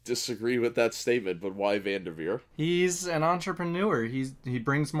 I disagree with that statement, but why Vanderveer? He's an entrepreneur. He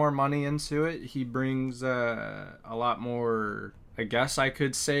brings more money into it. He brings a lot more, I guess I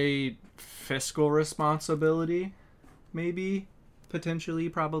could say, fiscal responsibility. Maybe. Potentially,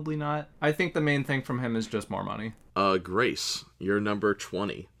 probably not. I think the main thing from him is just more money. Grace, you're number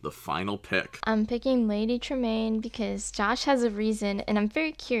 20, the final pick. I'm picking Lady Tremaine because Josh has a reason, and I'm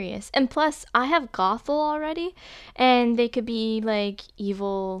very curious. And plus, I have Gothel already, and they could be like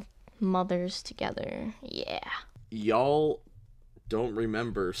evil mothers together. Yeah. Y'all don't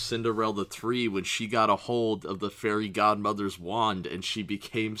remember Cinderella 3 when she got a hold of the fairy godmother's wand and she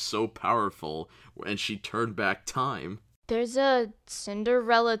became so powerful and she turned back time. There's a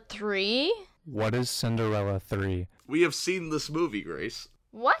Cinderella 3? What is Cinderella 3? We have seen this movie, Grace.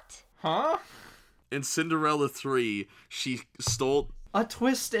 What? Huh? In Cinderella 3, she stole... A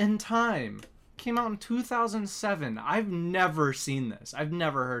Twist in Time. Came out in 2007. I've never seen this. I've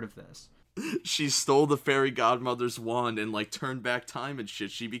never heard of this. She stole the fairy godmother's wand and, like, turned back time and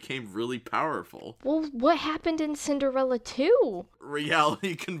shit. She became really powerful. Well, what happened in Cinderella 2?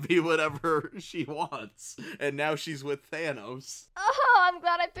 Reality can be whatever she wants. And now she's with Thanos. Oh, I'm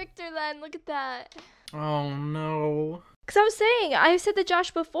glad I picked her then. Look at that. Oh no. Because I was saying, I said to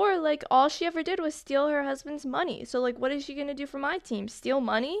Josh before, like, all she ever did was steal her husband's money. So, like, what is she going to do for my team? Steal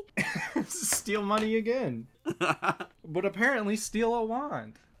money? Steal money again. But apparently steal a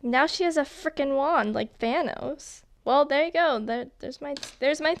wand. Now she has a frickin' wand like Thanos. Well, there you go. There's my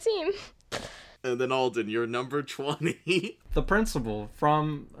team. And then Alden, you're number 20. The principal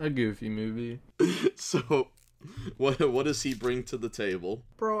from a Goofy movie. So, what does he bring to the table?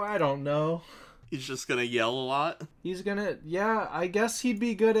 Bro, I don't know. He's just gonna yell a lot? He's gonna, yeah, I guess he'd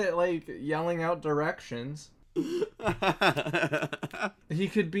be good at, like, yelling out directions. He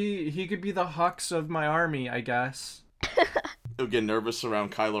could be the Hux of my army, I guess. He'll get nervous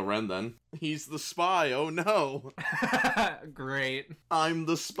around Kylo Ren then. He's the spy, oh no. Great. I'm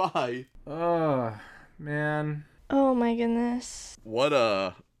the spy. Oh, man. Oh my goodness. What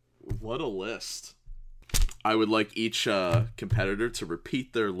a list. I would like each competitor to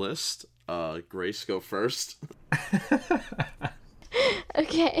repeat their list. Grace, go first.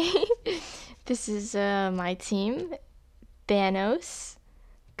 Okay. This is my team. Thanos,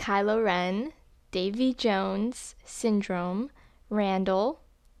 Kylo Ren, Davy Jones, Syndrome, Randall,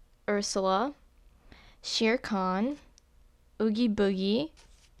 Ursula, Shere Khan, Oogie Boogie,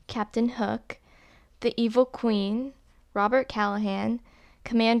 Captain Hook, the Evil Queen, Robert Callahan,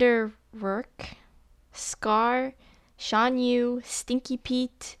 Commander Rourke, Scar, Shan Yu, Stinky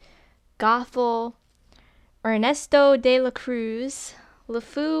Pete, Gothel, Ernesto de la Cruz,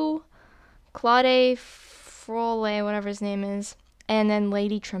 LeFou, Claude Froley, whatever his name is, and then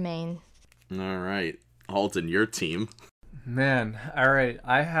Lady Tremaine. Alright. Alden, your team. Man, alright,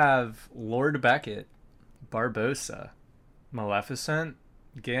 I have Lord Beckett, Barbossa, Maleficent,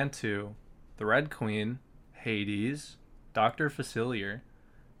 Gantu, the Red Queen, Hades, Dr. Facilier,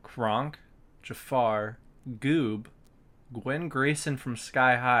 Kronk, Jafar, Goob, Gwen Grayson from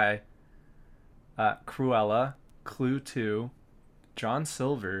Sky High, Cruella, Clue 2, John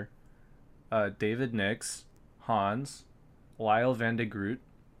Silver, David Nix, Hans, Lyle Van de Groot,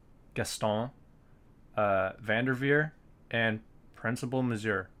 Gaston, Vanderveer, and Principal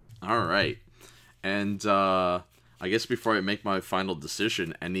Mazur. Alright. And I guess before I make my final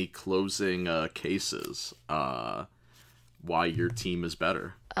decision, any closing cases why your team is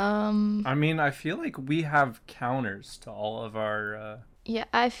better? I mean, I feel like we have counters to all of our... Yeah,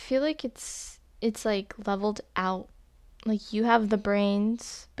 I feel like it's like leveled out. Like you have the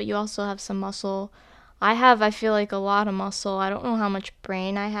brains, but you also have some muscle. I feel like a lot of muscle. I don't know how much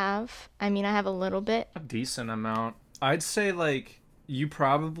brain I have. I mean, I have a little bit. A decent amount. I'd say, like, you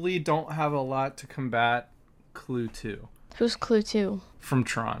probably don't have a lot to combat Clue 2. Who's Clue 2? From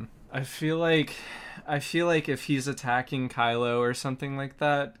Tron. I feel like if he's attacking Kylo or something like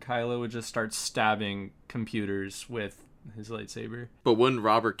that, Kylo would just start stabbing computers with his lightsaber. But wouldn't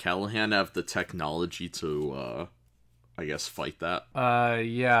Robert Callahan have the technology to, I guess, fight that?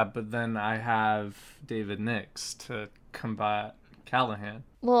 Yeah, but then I have David Nix to combat Callahan.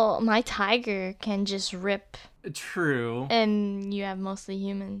 Well, my tiger can just rip. True. And you have mostly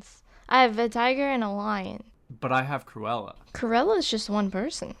humans. I have a tiger and a lion. But I have Cruella. Cruella is just one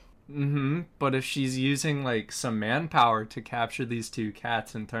person. Mm-hmm. But if she's using, like, some manpower to capture these two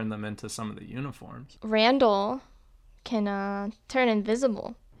cats and turn them into some of the uniforms. Randall can turn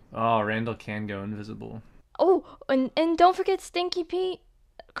invisible. Oh, Randall can go invisible. Oh, and don't forget Stinky Pete.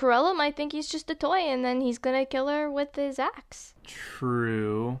 Cruella might think he's just a toy, and then he's gonna kill her with his axe.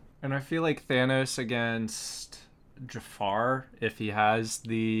 True. And I feel like Thanos against Jafar, if he has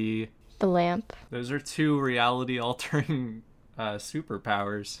the lamp. Those are two reality-altering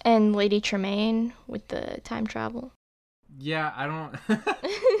superpowers. And Lady Tremaine with the time travel. Yeah, I don't...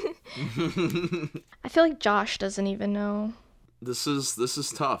 I feel like Josh doesn't even know. This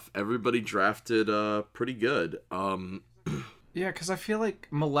is tough. Everybody drafted pretty good. Yeah, because I feel like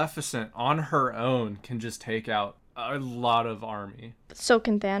Maleficent on her own can just take out a lot of army. But so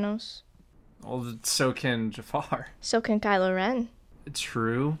can Thanos. Well, so can Jafar. So can Kylo Ren.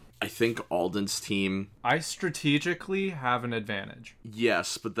 True. I think Alden's team, I strategically have an advantage.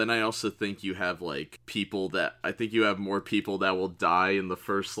 yes, but then I also think you have like I think you have more people that will die in the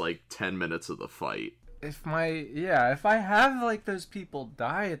first like 10 minutes of the fight. If I have like those people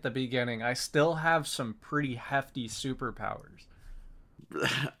die at the beginning, I still have some pretty hefty superpowers.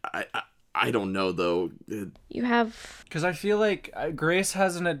 I don't know though. You have. Because I feel like Grace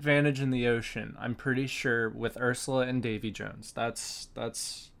has an advantage in the ocean. I'm pretty sure with Ursula and Davy Jones.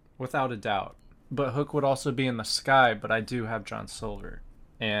 That's without a doubt. But Hook would also be in the sky. But I do have John Silver,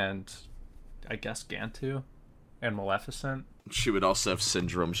 and I guess Gantu, and Maleficent. She would also have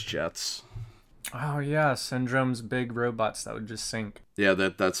Syndrome's jets. Oh yeah, Syndrome's big robots that would just sink. Yeah,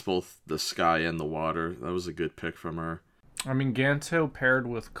 that's both the sky and the water. That was a good pick from her. I mean, Gantu paired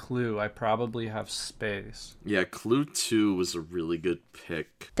with Clue, I probably have space. Yeah, Clue 2 was a really good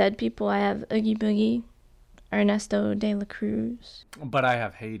pick. Dead people, I have Oogie Boogie, Ernesto de la Cruz. But I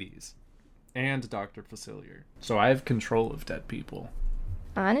have Hades and Dr. Facilier. So I have control of dead people.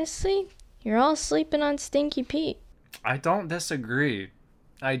 Honestly, you're all sleeping on Stinky Pete. I don't disagree.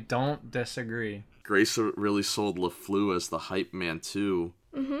 Grace really sold LeFleur as the hype man too.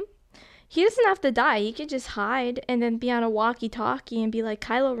 He doesn't have to die. He could just hide and then be on a walkie-talkie and be like,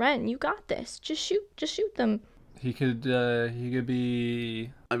 Kylo Ren, you got this. Just shoot them. He could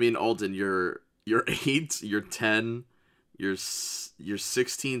be... I mean, Alden, you're 8, you're 10, you're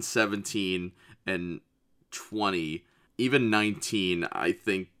 16, 17, and 20. Even 19, I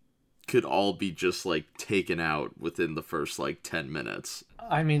think, could all be just, like, taken out within the first, like, 10 minutes.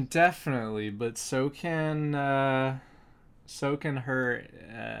 I mean, definitely, but so can her,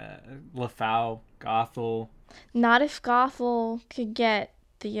 Lefau, Gothel. Not if Gothel could get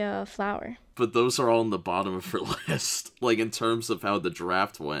the flower. But those are all in the bottom of her list. Like, in terms of how the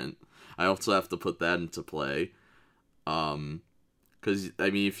draft went, I also have to put that into play. Because, I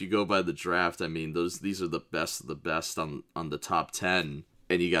mean, if you go by the draft, I mean, these are the best of the best on the top 10.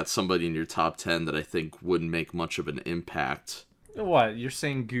 And you got somebody in your top 10 that I think wouldn't make much of an impact. What, you're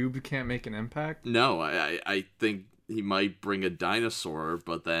saying Goob can't make an impact? No, I think he might bring a dinosaur,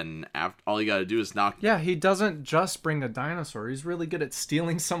 but then all you gotta do is knock... Yeah, he doesn't just bring a dinosaur. He's really good at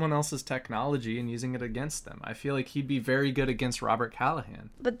stealing someone else's technology and using it against them. I feel like he'd be very good against Robert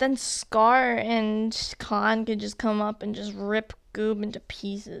Callahan. But then Scar and Khan could just come up and just rip Goob into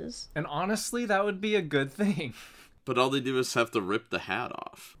pieces. And honestly, that would be a good thing. But all they do is have to rip the hat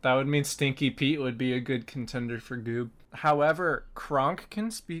off. That would mean Stinky Pete would be a good contender for Goob. However, Kronk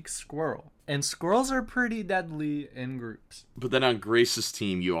can speak squirrel. And squirrels are pretty deadly in groups. But then on Grace's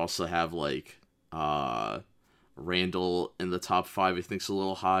team, you also have, like, Randall in the top 5, I think's a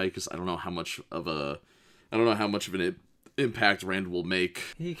little high, because I don't know how much of an impact Randall will make.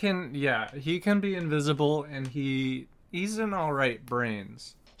 He can be invisible, and he's an alright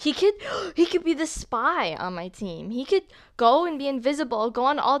brains. He could be the spy on my team. He could go and be invisible, go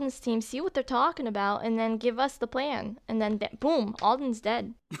on Alden's team, see what they're talking about, and then give us the plan. And then, boom, Alden's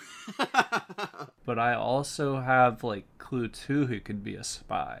dead. But I also have, like, Clue 2 who could be a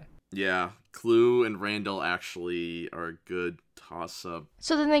spy. Yeah, Clue and Randall actually are a good toss-up.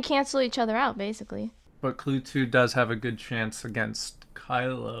 So then they cancel each other out, basically. But Clue 2 does have a good chance against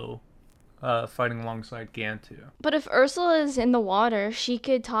Kylo. Fighting alongside Gantu. But if Ursula is in the water, she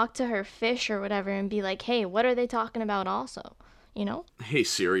could talk to her fish or whatever and be like, hey, what are they talking about also? You know? Hey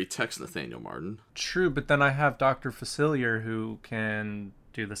Siri, text Nathaniel Martin. True, but then I have Dr. Facilier who can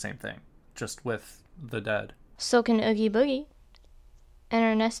do the same thing, just with the dead. So can Oogie Boogie. And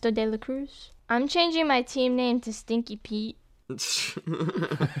Ernesto de la Cruz. I'm changing my team name to Stinky Pete.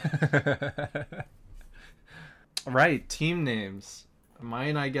 Right, team names.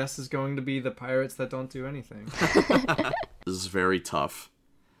 Mine, I guess, is going to be the pirates that don't do anything. This is very tough,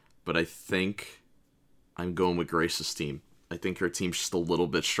 but I think I'm going with Grace's team. I think her team's just a little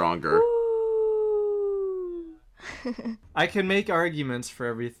bit stronger. I can make arguments for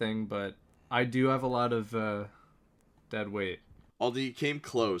everything, but I do have a lot of dead weight. Although you came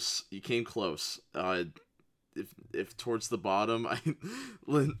close. If towards the bottom,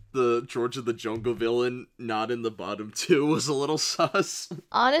 the George of the Jungle villain not in the bottom 2 was a little sus.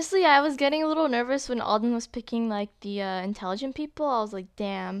 Honestly, I was getting a little nervous when Alden was picking, like, the intelligent people. I was like,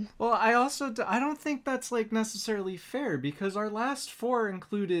 damn. Well, I don't think that's, like, necessarily fair, because our last 4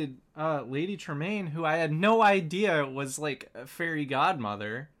 included Lady Tremaine, who I had no idea was, like, a fairy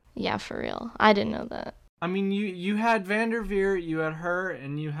godmother. Yeah, for real. I didn't know that. I mean, you had Vanderveer, you had her,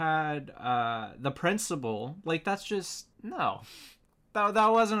 and you had the principal. Like, that's just no.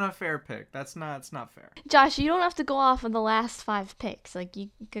 That wasn't a fair pick. It's not fair. Josh, you don't have to go off of the last 5 picks. Like,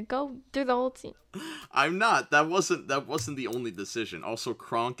 you could go through the whole team. I'm not. That wasn't the only decision. Also,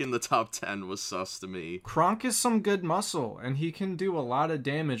 Kronk in the top 10 was sus to me. Kronk is some good muscle, and he can do a lot of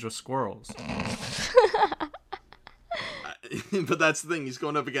damage with squirrels. But that's the thing. He's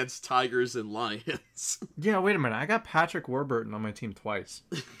going up against tigers and lions. Yeah, wait a minute. I got Patrick Warburton on my team twice.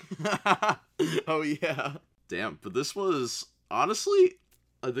 Oh, yeah. Damn. But this was, honestly,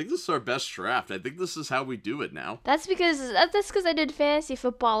 I think this is our best draft. I think this is how we do it now. That's because I did fantasy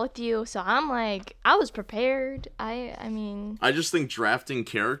football with you, so I'm like, I was prepared. I mean, I just think drafting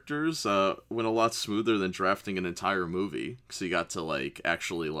characters went a lot smoother than drafting an entire movie. Because you got to, like,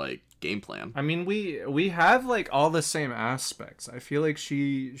 actually, like, game plan. I mean, we have like all the same aspects. I feel like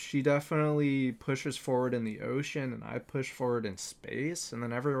she definitely pushes forward in the ocean, and I push forward in space, and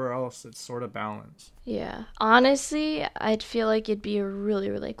then everywhere else it's sort of balanced. yeah. Honestly, I'd feel like it'd be a really,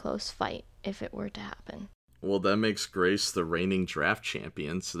 really close fight if it were to happen. Well, that makes Grace the reigning draft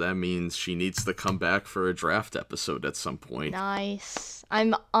champion, so that means she needs to come back for a draft episode at some point. Nice.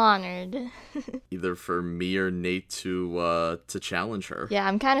 I'm honored. Either for me or Nate to challenge her. Yeah,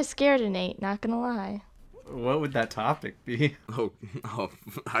 I'm kind of scared of Nate, not gonna lie. What would that topic be? Oh,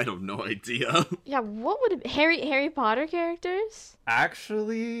 I have no idea. Yeah, what would it be? Harry Potter characters?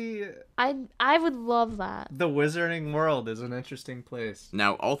 Actually, I would love that. the Wizarding World is an interesting place.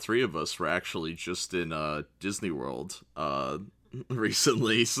 Now, all three of us were actually just in Disney World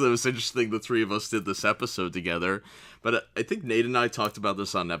recently, so it was interesting the three of us did this episode together. But I think Nate and I talked about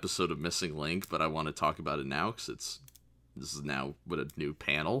this on an episode of Missing Link, but I want to talk about it now because this is now with a new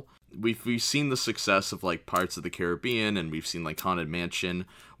panel. We've seen the success of like Pirates of the Caribbean, and we've seen like Haunted Mansion.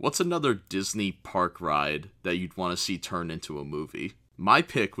 What's another Disney park ride that you'd want to see turned into a movie? My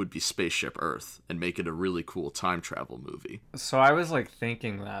pick would be Spaceship Earth and make it a really cool time travel movie. So I was like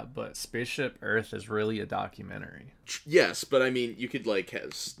thinking that, but Spaceship Earth is really a documentary. Yes, but I mean, you could like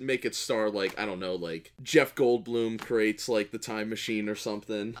make it star like, I don't know, like Jeff Goldblum creates like the time machine or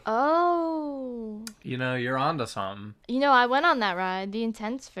something. Oh. You know, you're onto something. You know, I went on that ride, the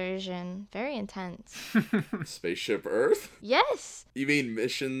intense version. Very intense. Spaceship Earth? Yes. You mean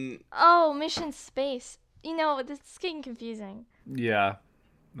Mission? Oh, Mission Space. You know, this is getting confusing. Yeah,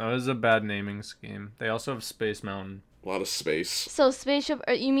 that was a bad naming scheme. They also have Space Mountain. A lot of space. So spaceship,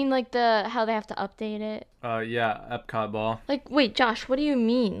 you mean like how they have to update it? Yeah, Epcot Ball. Like, wait, Josh, what do you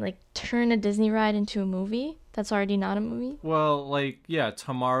mean? Like, turn a Disney ride into a movie? That's already not a movie? Well, like, yeah,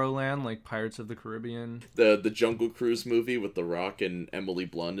 Tomorrowland, like Pirates of the Caribbean. The Jungle Cruise movie with The Rock and Emily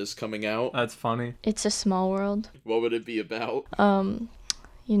Blunt is coming out. That's funny. It's a small world. What would it be about?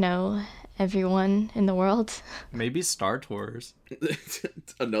 You know, everyone in the world. Maybe Star Tours.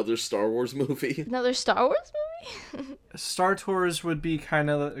 Another Star Wars movie. Another Star Wars movie? Star Tours would be kind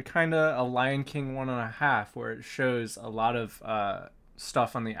of a Lion King 1.5, where it shows a lot of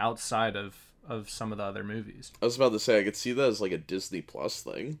stuff on the outside of some of the other movies. I was about to say, I could see that as like a Disney Plus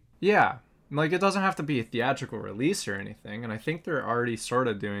thing. Yeah, like it doesn't have to be a theatrical release or anything, and I think they're already sort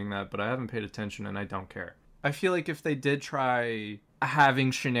of doing that, but I haven't paid attention and I don't care. I feel like if they did try having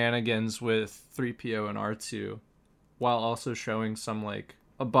shenanigans with 3PO and R2 while also showing some like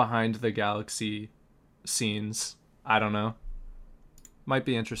a behind the galaxy scenes, I don't know, might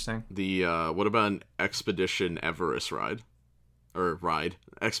be interesting. The what about an Expedition Everest ride? Or ride.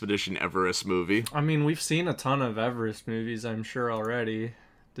 Expedition Everest movie. I mean, we've seen a ton of Everest movies, I'm sure, already.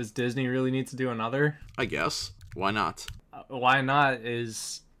 Does Disney really need to do another? I guess. Why not? Why not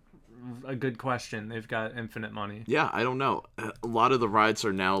is a good question. They've got infinite money. Yeah, I don't know. A lot of the rides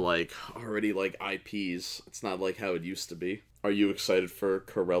are now like already like IPs. It's not like how it used to be. Are you excited for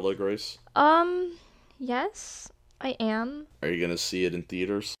Corella, Grace? Yes, I am. Are you gonna see it in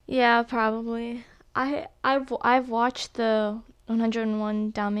theaters? Yeah, probably. I've watched the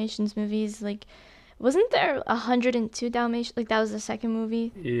 101 Dalmatians movies. Like, wasn't there 102 Dalmatians? Like, that was the second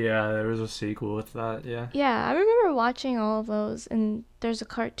movie. Yeah, there was a sequel with that, yeah. Yeah, I remember watching all of those, and there's a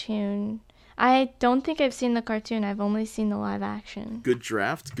cartoon. I don't think I've seen the cartoon. I've only seen the live action. Good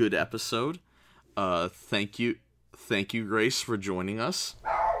draft, good episode. Thank you, Grace, for joining us.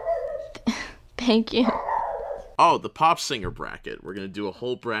 Thank you. Oh, the pop singer bracket. We're gonna do a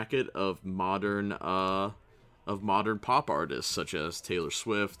whole bracket of modern pop artists such as Taylor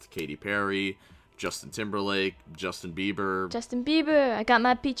Swift, Katy Perry, Justin Timberlake, Justin Bieber. Justin Bieber, I got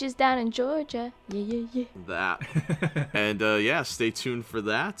my peaches down in Georgia. Yeah. That. And yeah, stay tuned for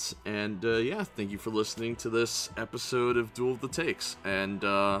that. And yeah, thank you for listening to this episode of Duel of the Takes. And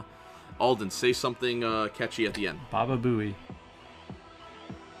Alden, say something catchy at the end. Baba Booey.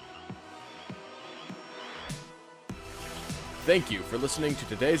 Thank you for listening to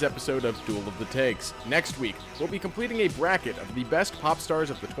today's episode of Duel of the Takes. Next week, we'll be completing a bracket of the best pop stars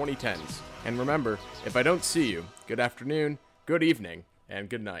of the 2010s. And remember, if I don't see you, good afternoon, good evening, and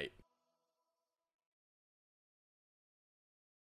good night.